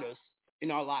guide us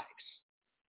in our lives.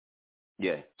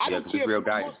 Yeah, because it's real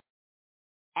guidance.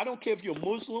 I don't care if you're a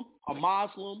Muslim, a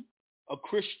Muslim, a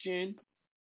Christian,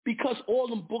 because all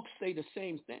them books say the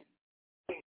same thing.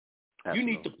 Absolutely. You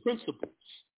need the principles.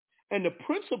 And the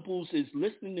principles is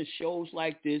listening to shows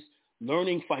like this,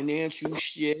 learning financial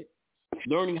shit,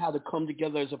 learning how to come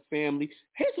together as a family.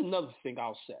 Here's another thing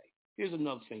I'll say.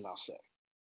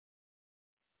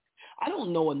 I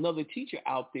don't know another teacher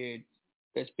out there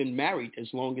that's been married as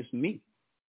long as me.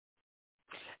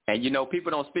 And you know,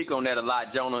 people don't speak on that a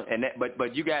lot, Jonah. And that,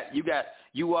 but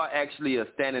you are actually a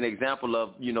standing example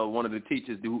of, you know, one of the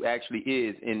teachers who actually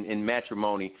is in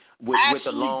matrimony with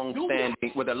a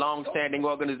long standing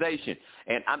organization.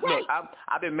 And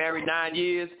I've been married 9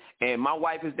 years, and my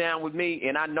wife is down with me,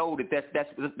 and I know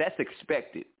that's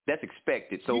expected. That's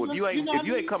expected. So if you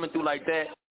ain't coming through like that,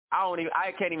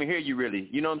 I can't even hear you really.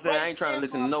 You know what I'm saying? I ain't trying to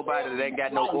listen to nobody that ain't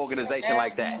got no organization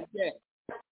like that.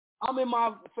 I'm in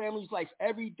my family's life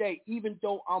every day, even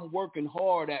though I'm working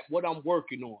hard at what I'm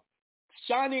working on.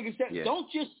 Shining example. Yeah.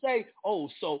 Don't just say, oh,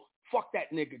 so fuck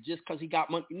that nigga just because he got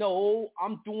money. No,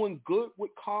 I'm doing good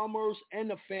with commerce and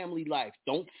the family life.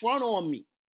 Don't front on me.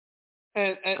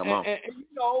 And you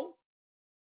know,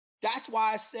 that's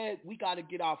why I said we got to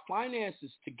get our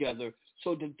finances together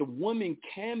so that the women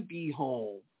can be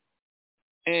home.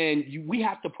 And we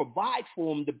have to provide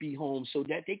for them to be home so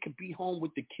that they could be home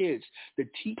with the kids, to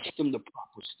teach them the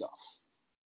proper stuff.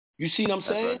 You see what I'm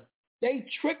saying? Right. They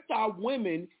tricked our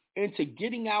women into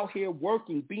getting out here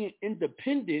working, being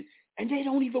independent, and they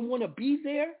don't even want to be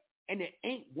there, and it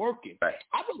ain't working. Right.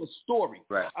 I read a story.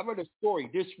 Right. I read a story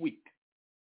this week.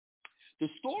 The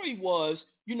story was,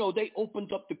 you know, they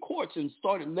opened up the courts and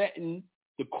started letting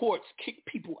the courts kick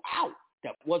people out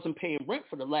that wasn't paying rent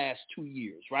for the last 2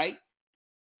 years, right?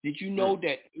 Did you know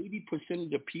that 80% of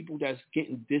the people that's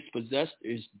getting dispossessed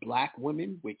is black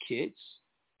women with kids,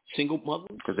 single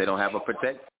mothers? Because they don't have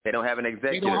they don't have an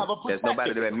executive. There's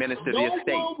nobody to administer the estate.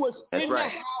 No one was That's in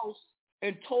right. the house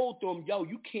and told them, yo,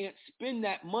 you can't spend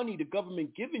that money the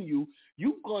government giving you.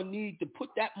 You're going to need to put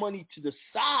that money to the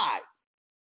side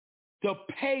to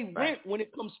pay rent when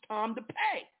it comes time to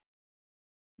pay.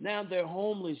 Now they're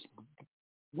homeless.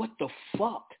 What the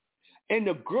fuck? And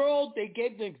the girl, they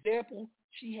gave the example,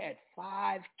 she had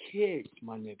 5 kids,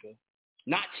 my nigga.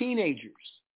 Not teenagers.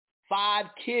 5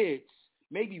 kids.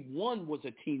 Maybe one was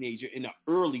a teenager in the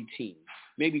early teens,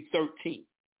 maybe 13.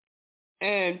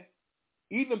 And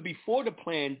even before the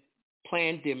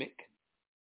pandemic,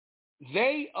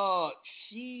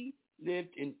 she lived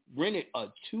and rented a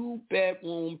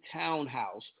 2-bedroom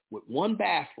townhouse with 1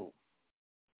 bathroom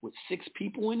with 6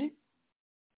 people in it,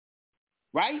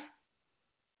 right?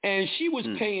 And she was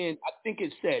paying, I think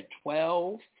it said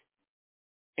 12,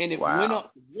 and it went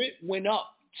up. Rent went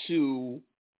up to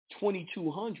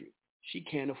 $2,200. She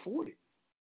can't afford it.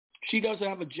 She doesn't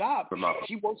have a job. Remarkable.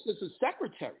 She works as a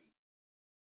secretary.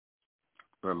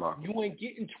 Remarkable. You ain't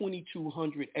getting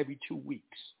 $2,200 every 2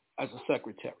 weeks as a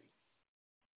secretary,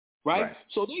 right?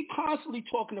 So they constantly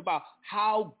talking about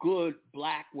how good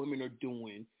black women are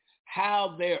doing,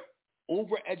 how they're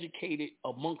overeducated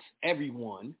amongst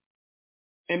everyone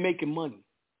and making money.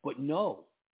 But no,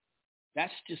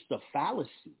 that's just a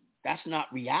fallacy. That's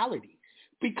not reality.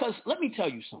 Because let me tell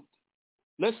you something.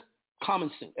 Let's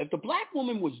common sense. If the black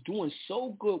woman was doing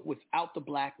so good without the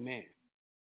black man,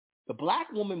 the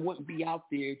black woman wouldn't be out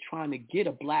there trying to get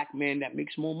a black man that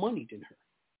makes more money than her.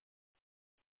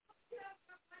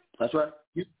 That's right.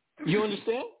 You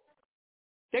understand?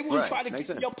 They wouldn't try to get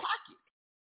in your pocket.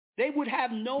 They would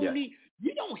have no need.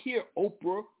 You don't hear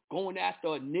Oprah going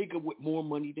after a nigga with more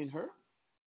money than her.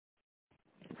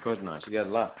 Of course not. She got a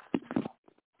lot.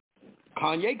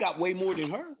 Kanye got way more than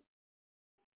her.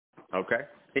 Okay.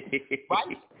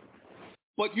 Right?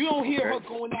 But you don't hear her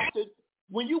going after,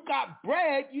 when you got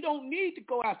bread, you don't need to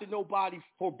go after nobody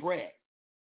for bread.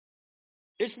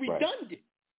 It's redundant,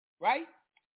 right?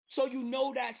 So you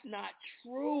know that's not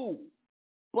true.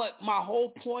 But my whole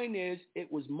point is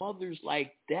it was mothers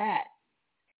like that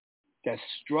that's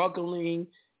struggling,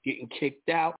 getting kicked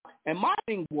out. And my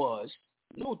thing was,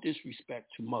 no disrespect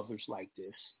to mothers like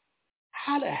this,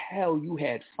 how the hell you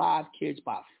had 5 kids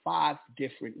by 5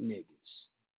 different niggas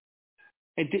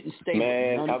and didn't stay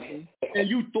with none of them, and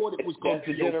you thought it was going to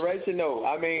be that's the generation, though.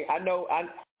 I mean, I know.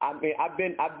 I've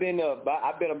been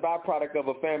a byproduct of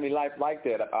a family life like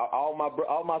that. All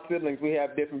my siblings, we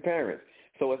have different parents,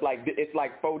 so it's like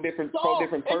four different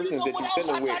persons that you're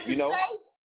dealing with. You know,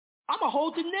 I'm gonna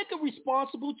hold the nigga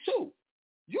responsible too.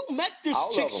 You met this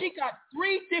chick. She got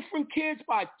 3 different kids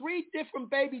by 3 different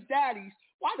baby daddies.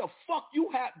 Why the fuck you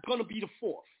gonna be the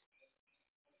 4th?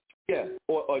 Yeah,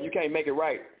 or you can't make it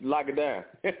right. Lock it down.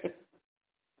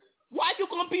 Why you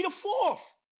gonna be the 4th?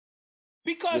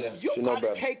 Because you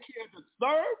gotta take care of the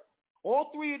 3rd,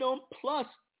 all 3 of them, plus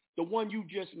the one you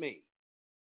just made.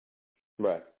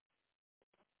 Right.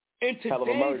 In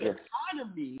today's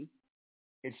economy,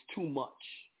 it's too much.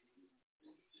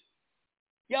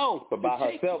 Yo, but by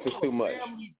herself, it's too much.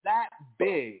 Family that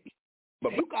big.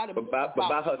 But you gotta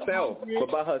by herself,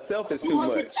 it's too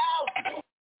much.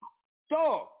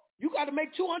 Dog, you got to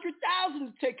make $200,000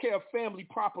 to take care of family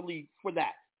properly for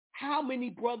that. How many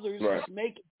brothers is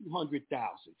making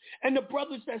 $200,000? And the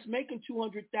brothers that's making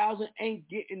 $200,000 ain't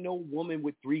getting no woman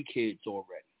with 3 kids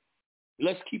already.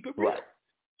 Let's keep it real. Right.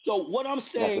 So what I'm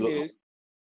saying is,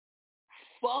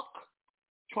 fuck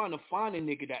trying to find a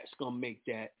nigga that's gonna make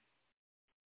that.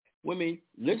 Women,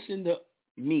 listen to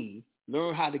me.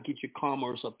 Learn how to get your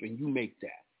commerce up, and you make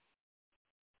that.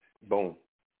 Boom.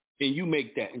 And you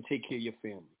make that and take care of your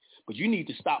family. But you need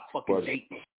to stop fucking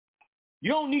dating.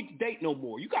 You don't need to date no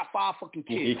more. You got 5 fucking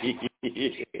kids. Okay.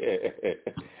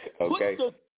 Okay.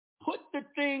 Put the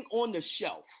thing on the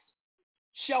shelf.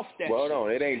 Shelf that. Well, shit. hold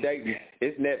on, it ain't dating.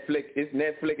 It's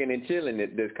Netflixing and chilling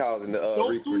that's causing the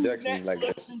reproduction like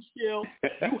that. And chill.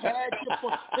 You had your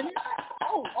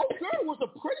girl was a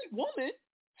pretty woman,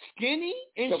 skinny,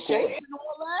 in shape, and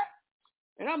all that.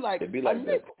 And I'm like, It'd be a like nigga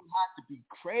that. would have to be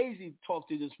crazy to talk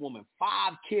to this woman.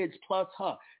 5 kids plus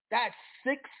her. That's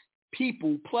 6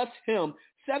 people plus him.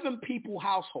 7 people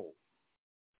household.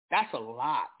 That's a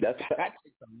lot. That takes a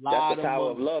lot That's the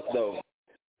power of of lust, though.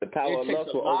 The power of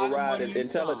lust will override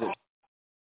intelligence.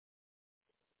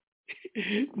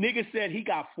 Nigga said he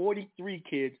got 43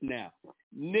 kids now.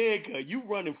 Nigga, you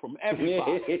running from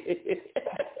everybody.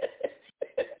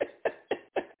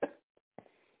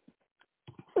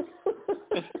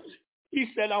 He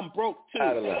said I'm broke too.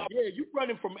 Yeah, you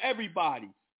running from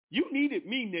everybody. You needed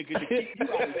me, nigga, to keep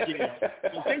you out of jail.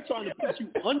 Because they trying to put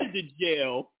you under the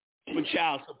jail for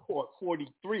child support,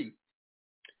 43.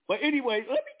 But anyway,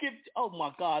 let me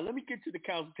get to the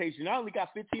consultation. I only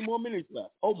got 15 more minutes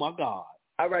left. Oh, my God.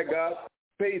 All right, God.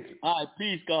 Peace. All right,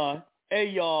 peace, God. Hey,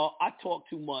 y'all, I talk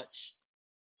too much.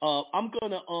 I'm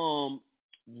going to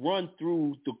run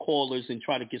through the callers and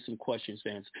try to get some questions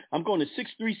answered. I'm going to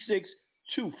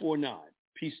 636-249.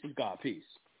 Peace to God. Peace.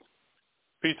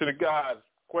 Peace to the God.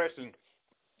 Question.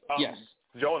 Yes.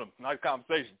 Jonah, nice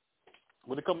conversation.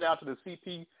 When it comes down to the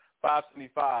CP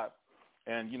 575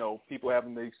 and, people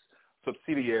having these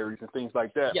subsidiaries and things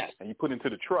like that, yes. and you put into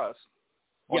the trust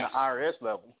on the IRS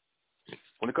level,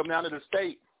 when it comes down to the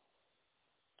state,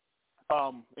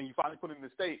 and you finally put it in the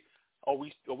state, are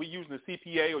we using the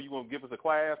CPA, or you going to give us a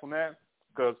class on that?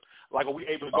 Because, are we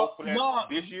able to go for that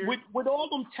this year? With all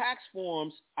them tax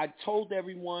forms, I told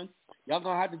everyone, y'all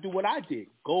going to have to do what I did.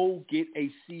 Go get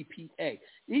a CPA.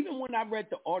 Even when I read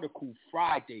the article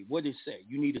Friday, what did it say?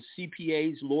 You need a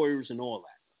CPAs, lawyers, and all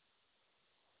that.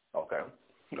 Okay.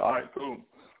 All right, cool.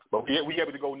 But we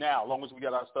able to go now, as long as we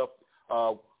got our stuff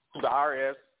through the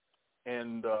IRS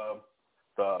and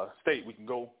the state. We can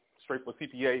go straight for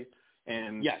CPA.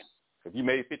 And yes. If you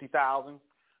made $50,000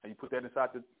 and you put that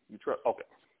inside your trust, okay.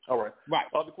 All right. Right.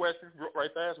 Other question,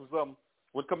 right fast, was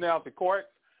would come down to court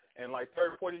and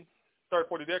third party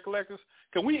debt collectors.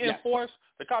 Can we enforce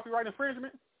the copyright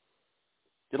infringement?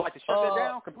 You'd like to shut that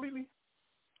down completely?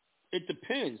 It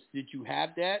depends. Did you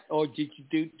have that, or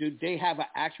did they have an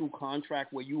actual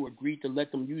contract where you agreed to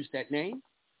let them use that name?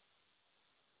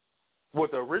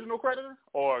 With the original creditor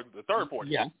or the third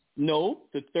party? Yeah. No,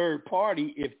 the third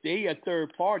party. If they a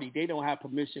third party, they don't have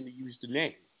permission to use the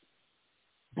name.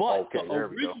 But the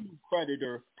original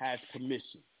creditor has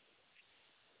permission.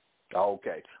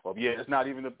 Okay. Well, yeah, it's not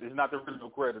the original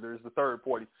creditor; it's the third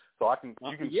party. So you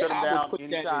can shut them down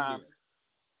anytime.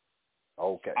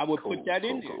 Okay. I would put that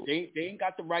in there. Cool. They ain't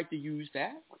got the right to use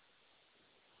that.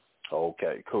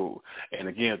 Okay, cool. And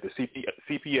again, the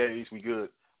CPAs, we good.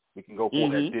 We can go for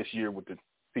that this year with the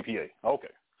CPA. Okay.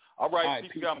 All right.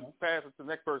 I'm pass it to the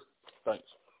next person. Thanks.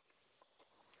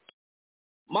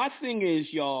 My thing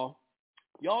is, y'all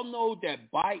know that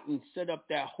Biden set up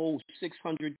that whole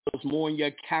 $600 more in your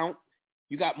account.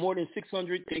 You got more than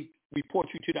 $600, they report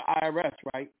you to the IRS,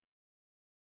 right?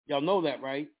 Y'all know that,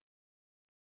 right?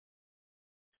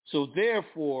 So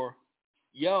therefore,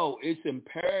 it's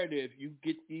imperative you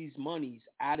get these monies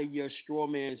out of your straw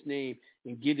man's name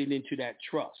and get it into that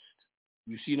trust.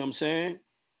 You see what I'm saying?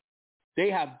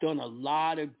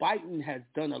 Biden has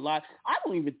done a lot. I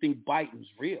don't even think Biden's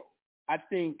real. I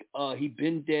think he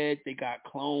been dead. They got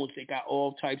clones. They got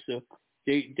all types of,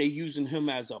 they using him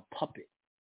as a puppet.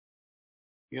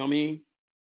 You know what I mean?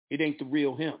 It ain't the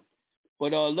real him.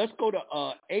 But let's go to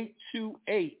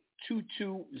 828-220.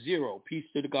 Peace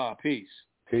to the God. Peace.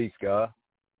 Peace, God.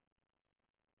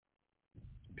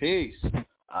 Peace.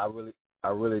 I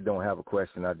really don't have a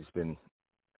question. I've just been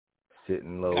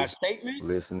sitting low,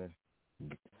 listening,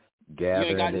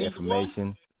 gathering the information.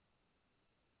 One?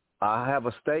 I have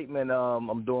a statement.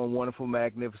 I'm doing wonderful,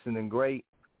 magnificent, and great,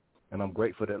 and I'm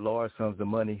grateful that large sums of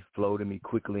money flow to me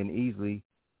quickly and easily,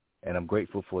 and I'm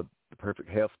grateful for the perfect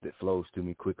health that flows to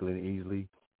me quickly and easily.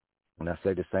 And I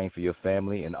say the same for your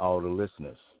family and all the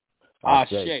listeners.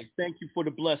 Ashe. Thank you for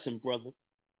the blessing, brother.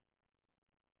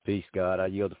 Peace, God. I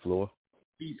yield the floor.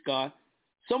 Peace, God.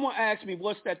 Someone asked me,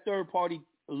 what's that third-party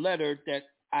letter that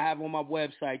I have on my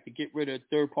website to get rid of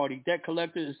third-party debt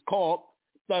collectors? It's called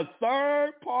the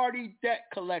third-party debt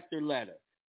collector letter.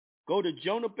 Go to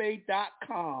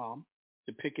jonahbay.com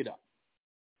to pick it up.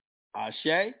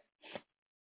 Ashe?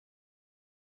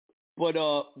 But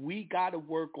we got to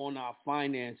work on our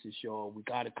finances, y'all. We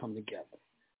got to come together.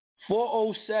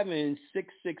 407-668.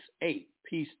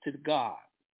 Peace to the God.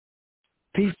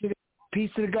 Peace to the Peace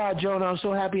to the God, Jonah. I'm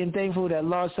so happy and thankful that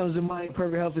large sums of money,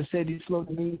 perfect health, and safety flow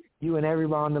to me, you, and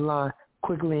everyone on the line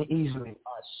quickly and easily.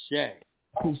 Shit.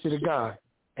 Peace to the God.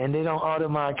 And they don't audit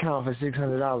my account for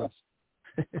 $600.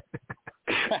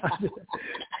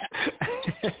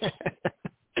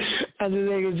 I'm just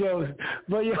making jokes.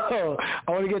 But, yo,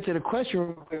 I want to get to the question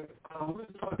real quick. We were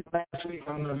talking last week.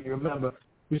 I don't know if you remember.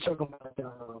 We were talking about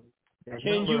that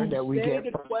Can number you that we say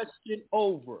get. the question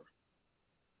over?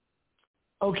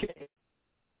 Okay.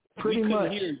 Pretty we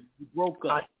much. Hear you. You broke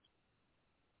up.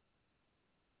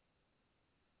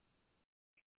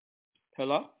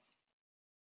 Hello?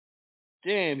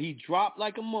 Damn, he dropped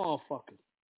like a motherfucker.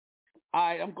 All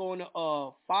right, I'm going to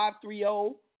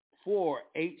 530-487.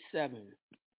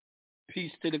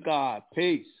 Peace to the God.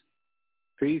 Peace.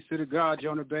 Peace to the God,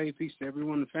 Jonah Bay. Peace to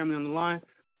everyone in the family on the line.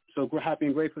 So we're happy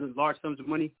and grateful for the large sums of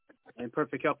money and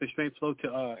perfect health and strength flow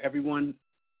to everyone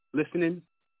listening,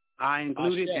 I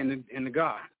included, and the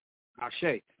God.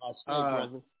 Ashe. I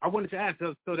wanted to ask,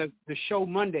 so that the show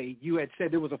Monday, you had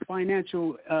said there was a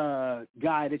financial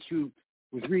guy that you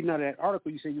was reading out of that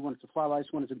article. You said you wanted to follow. I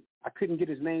couldn't get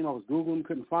his name. I was Googling him,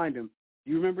 couldn't find him.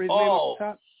 Do you remember his name off the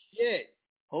top? Shit.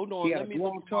 Hold on. Let me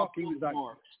look at my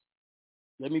bookmarks.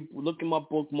 Let me look at my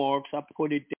bookmarks. I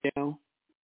put it down.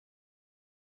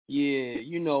 Yeah,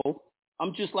 you know,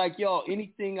 I'm just like y'all.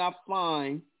 Anything I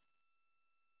find,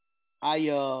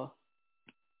 I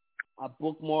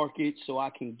bookmark it so I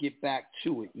can get back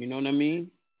to it. You know what I mean?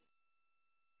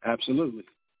 Absolutely.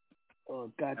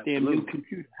 Goddamn new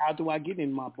computer. How do I get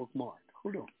in my bookmark?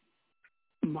 Hold on.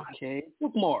 Okay,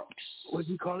 bookmarks. What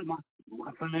do you call it? My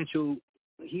financial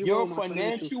hero. Your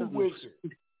financial wizard.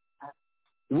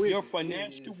 Your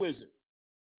financial wizard.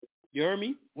 You heard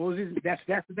me? What was his? That's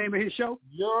the name of his show?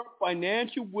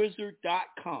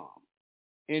 YourFinancialWizard.com.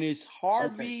 And it's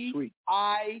Harvey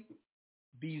I.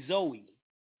 Bezoe.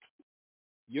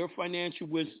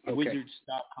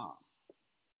 YourFinancialWizards.com.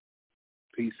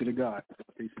 Peace to the God.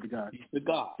 Peace to the God. Peace to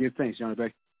God. Give thanks, Johnny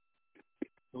Bay.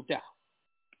 No doubt.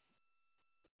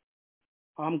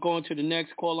 I'm going to the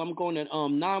next call. I'm going to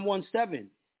 917-8832.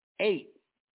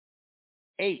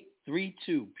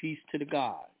 Peace to the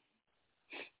God.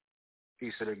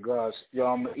 Peace to the gods. Yo,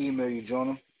 I'm going to email you,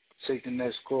 Jonah. Take the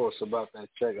next course about that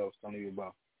check I was telling you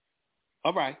about.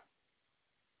 All right.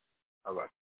 All right.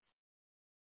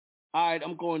 All right,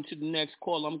 I'm going to the next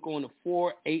call. I'm going to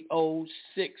 480-640.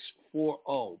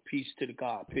 Peace to the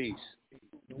God. Peace.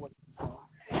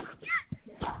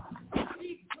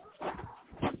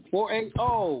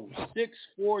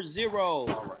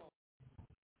 480-640.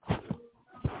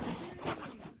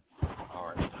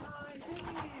 All right.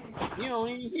 You don't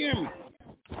even hear me.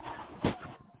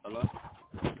 Hello?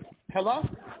 Hello?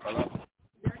 Hello?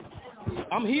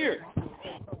 I'm here.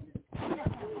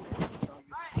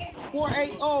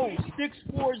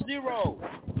 480-640.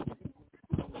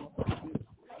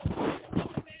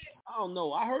 I don't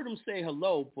know. I heard him say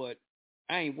hello, but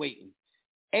I ain't waiting.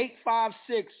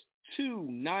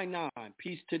 856-299.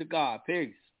 Peace to the God.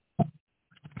 Peace.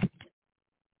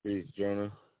 Peace,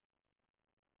 Jonah.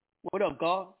 What up,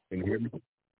 God? Can you hear me?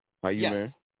 How you,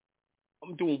 man?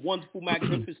 I'm doing wonderful,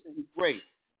 magnificent, great.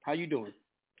 How you doing?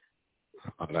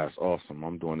 Oh, that's awesome.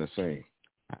 I'm doing the same.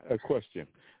 I had a question.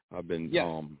 I've been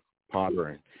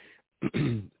pondering,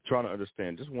 trying to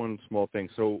understand just one small thing.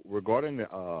 So regarding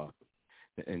the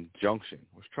injunction,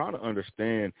 I was trying to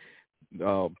understand.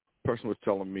 Person was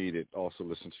telling me that also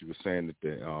listened to you saying that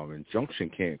the injunction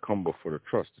can't come before the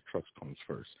trust. The trust comes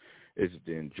first. Is it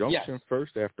the injunction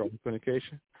first after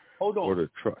authentication? Hold on. Or the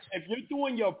trust? If you're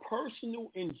doing your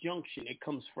personal injunction, it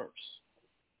comes first.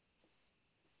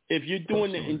 If you're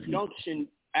doing the injunction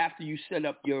after you set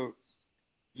up your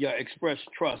express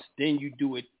trust, then you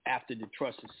do it after the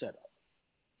trust is set up.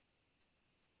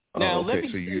 Now, okay, let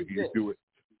me so you do it.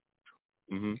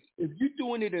 Mm-hmm. If you're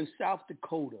doing it in South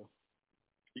Dakota,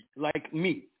 like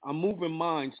me, I'm moving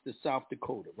mines to South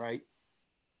Dakota, right?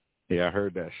 Yeah, I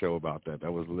heard that show about that.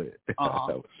 That was lit. That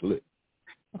was lit.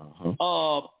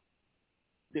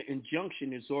 The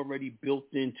injunction is already built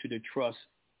into the trust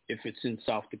if it's in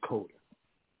South Dakota,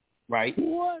 right?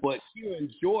 What? But here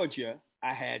in Georgia,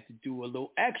 I had to do a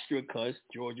little extra because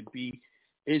Georgia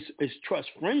is trust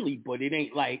friendly, but it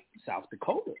ain't like South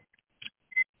Dakota.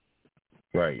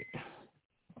 Right.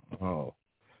 Oh,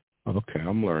 okay.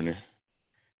 I'm learning.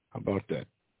 How about that?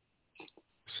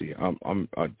 See, I'm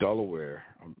Delaware.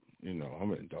 I'm in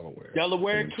Delaware.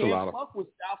 Delaware can't fuck with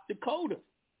South Dakota.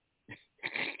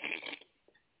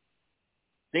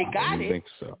 They got it. I think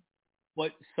so.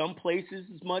 But some places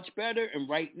is much better, and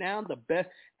right now the best.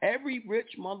 Every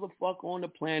rich motherfucker on the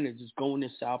planet is going to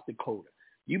South Dakota.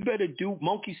 You better do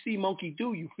monkey see, monkey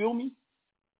do. You feel me?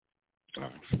 I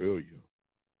feel you.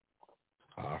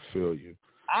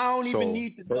 I don't even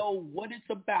need to know what it's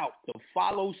about to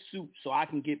follow suit so I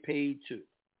can get paid too.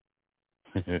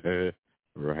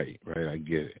 Right. I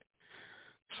get it.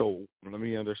 So let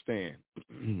me understand.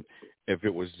 If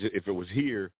it was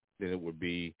here, then it would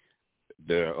be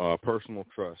the personal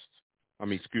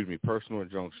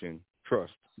injunction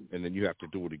trust, and then you have to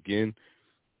do it again.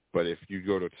 But if you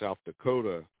go to South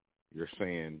Dakota, you're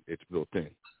saying it's built in.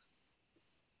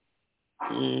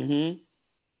 Mm-hmm.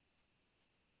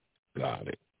 Got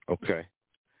it. Okay.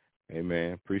 Hey,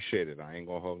 man, appreciate it. I ain't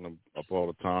going to hug them up all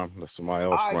the time. Let somebody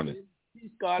else run it.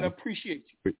 Peace, God, I appreciate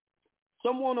you.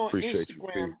 Someone on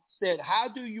Instagram said, how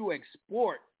do you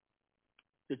export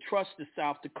the trust to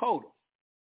South Dakota?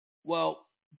 Well,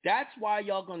 that's why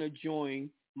y'all going to join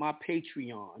my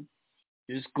Patreon.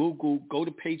 Just go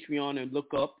to Patreon and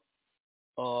look up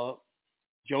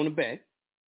Jonah Bay,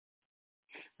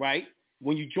 right?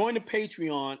 When you join the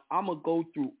Patreon, I'm going to go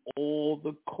through all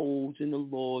the codes and the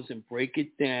laws and break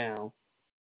it down,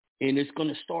 and it's going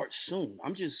to start soon.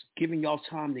 I'm just giving y'all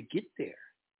time to get there,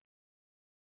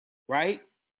 right?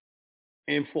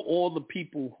 And for all the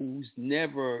people who's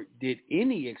never did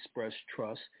any Express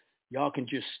Trust, y'all can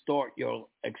just start your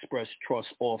Express Trust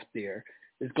off there.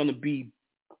 It's going to be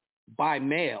by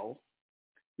mail.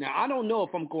 Now, I don't know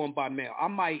if I'm going by mail. I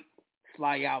might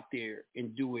fly out there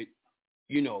and do it,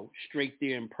 straight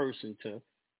there in person to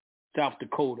South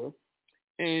Dakota.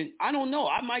 And I don't know.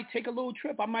 I might take a little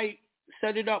trip. I might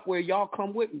set it up where y'all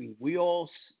come with me. We all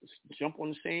jump on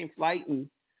the same flight and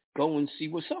go and see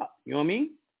what's up. You know what I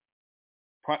mean?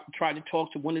 Try to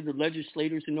talk to one of the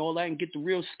legislators and all that and get the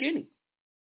real skinny.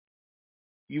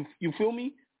 You feel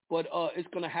me? But it's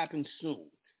going to happen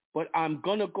soon. But I'm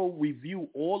going to go review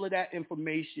all of that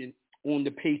information on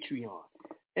the Patreon.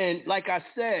 And like I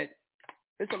said,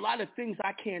 there's a lot of things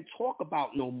I can't talk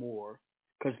about no more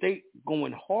because they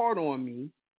going hard on me.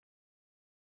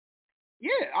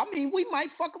 Yeah, I mean, we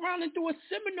might fuck around and do a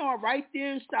seminar right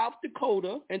there in South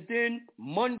Dakota, and then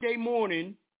Monday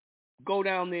morning go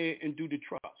down there and do the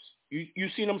trust. You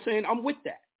see what I'm saying? I'm with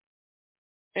that.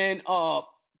 And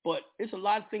but it's a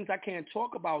lot of things I can't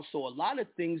talk about, so a lot of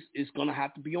things is going to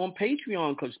have to be on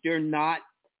Patreon because they're not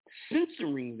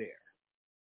censoring there.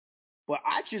 But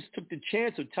I just took the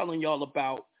chance of telling y'all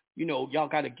about, y'all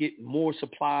got to get more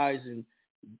supplies and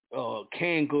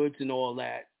canned goods and all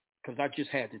that because I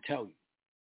just had to tell you.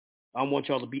 I don't want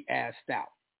y'all to be assed out.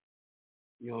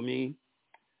 You know what I mean?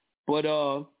 But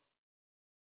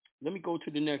let me go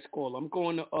to the next call. I'm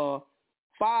going to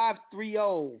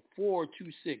 530-426.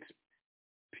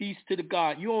 Peace to the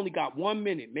God. You only got 1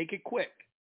 minute. Make it quick.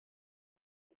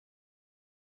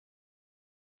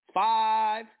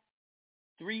 530-426.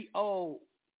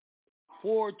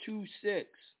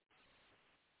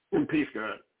 Peace,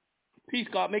 God. Peace,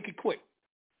 God. Make it quick.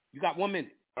 You got 1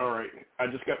 minute. All right. I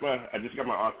just got my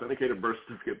authenticated birth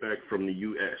certificate back from the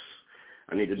U.S.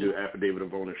 I need to do affidavit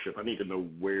of ownership. I need to know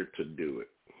where to do it.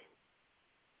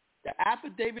 The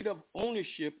affidavit of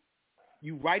ownership,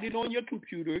 you write it on your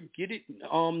computer, get it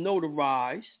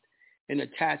notarized, and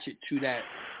attach it to that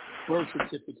birth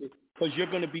certificate because you're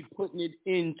going to be putting it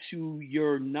into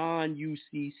your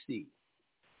non-UCC.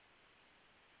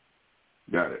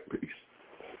 Got it. Peace.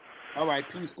 All right.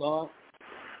 Peace, God.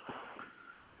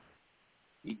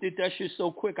 He did that shit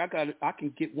so quick. I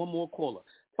can get one more caller.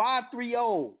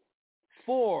 530-487.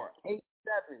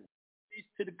 Peace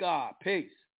to the God.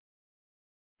 Peace.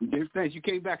 Thanks. You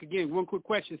came back again. One quick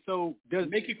question. So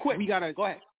make it quick. We gotta go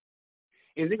ahead.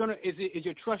 Is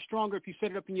your trust stronger if you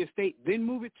set it up in your state, then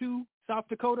move it to South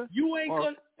Dakota? You ain't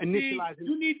gonna initialize it.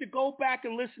 You need to go back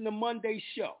and listen to Monday's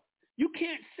show. You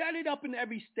can't set it up in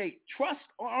every state. Trusts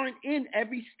aren't in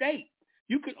every state.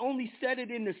 You can only set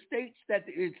it in the states that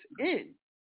it's in.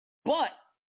 But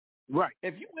right,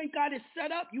 if you ain't got it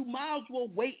set up, you might as well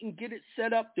wait and get it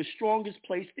set up the strongest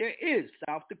place there is,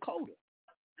 South Dakota.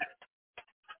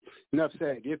 Enough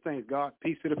said. Give thanks, God.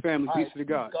 Peace to the family. Peace to the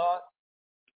God. All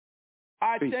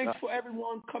right, peace, thanks God. for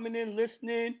everyone coming in,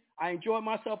 listening. I enjoyed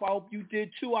myself. I hope you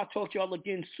did too. I'll talk to y'all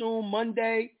again soon,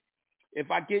 Monday. If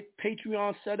I get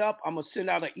Patreon set up, I'm going to send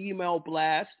out an email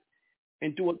blast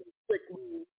and do a quick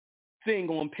thing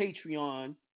on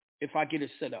Patreon if I get it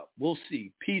set up. We'll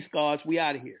see. Peace, guys. We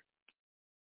out of here.